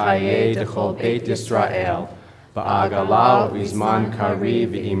 uv'chaye dechol beit Yisrael, v'agalau v'zman kari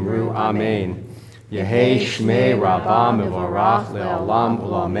v'imru amen. Yehei shmei Rabbah mevorach le'olam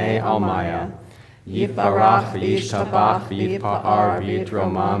ulamei almaya. Yitbarach v'yishtabach v'yitpa'ar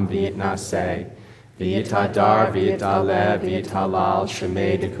v'yitromam v'yitnaseh. V'yitadar v'yitaleh v'yitalal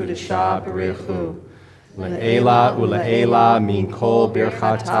shemei dekudesha b'richu. Le'ela ule'ela min kol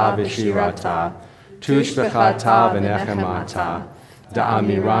birchata v'shirata. Tushbechata v'nechemata.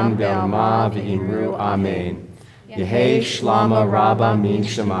 Da'amiran be'alma v'imru amen. Yehei shlama rabba min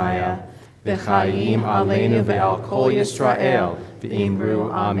shemaya. V'chayim aleinu ve'al kol Yisrael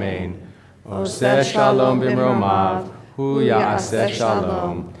v'imru amen. Oseh shalom b'mromav, hu ya'aseh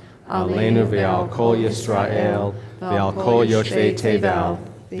shalom. Aleinu ve'al kol Yisrael, ve'al kol yoshvei tevel,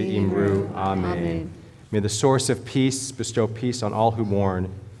 v'imru amen. May the source of peace bestow peace on all who mourn,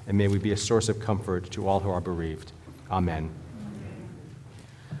 and may we be a source of comfort to all who are bereaved. Amen.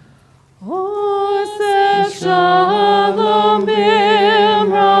 Oseh shalom b'mromav,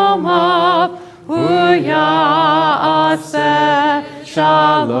 hu ya'aseh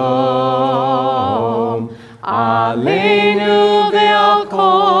shalom. Aleinu ve'al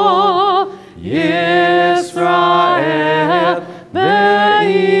kol Yisrael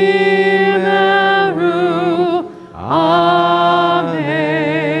ve'imru amen.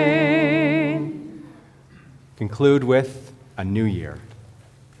 Conclude with a new year.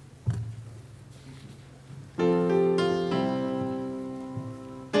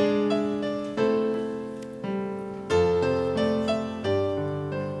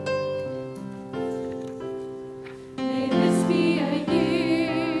 May this be a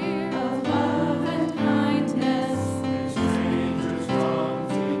year of love and kindness.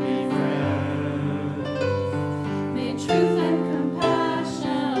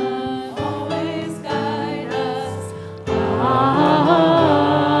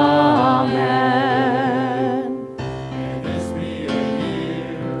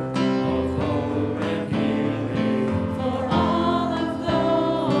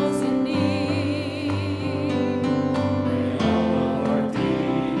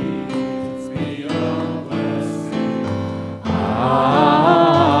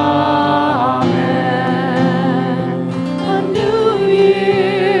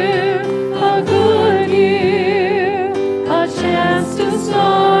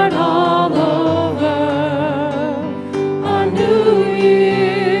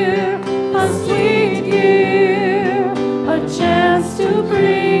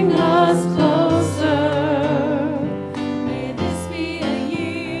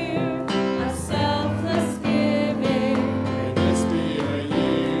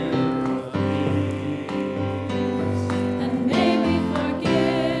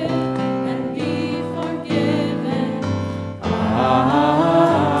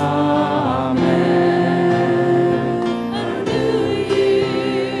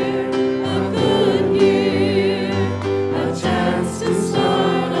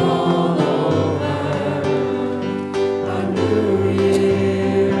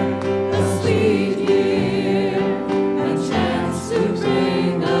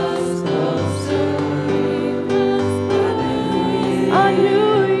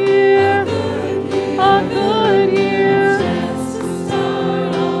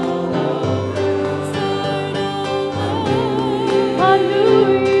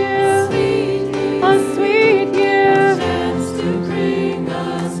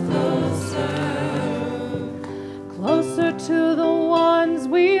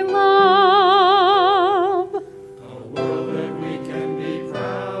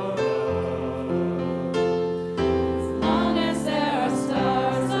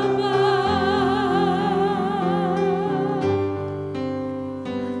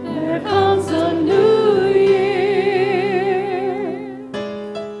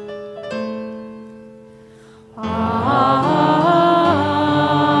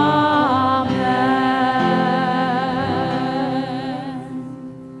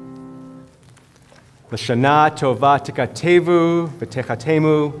 L'shana tova tikatevu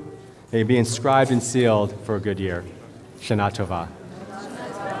v'techatemu. May it be inscribed and sealed for a good year. Shana tova.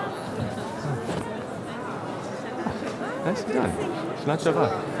 Nicely done. Shana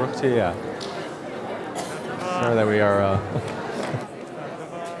tova. Baruch Tiyah. Sorry that we are...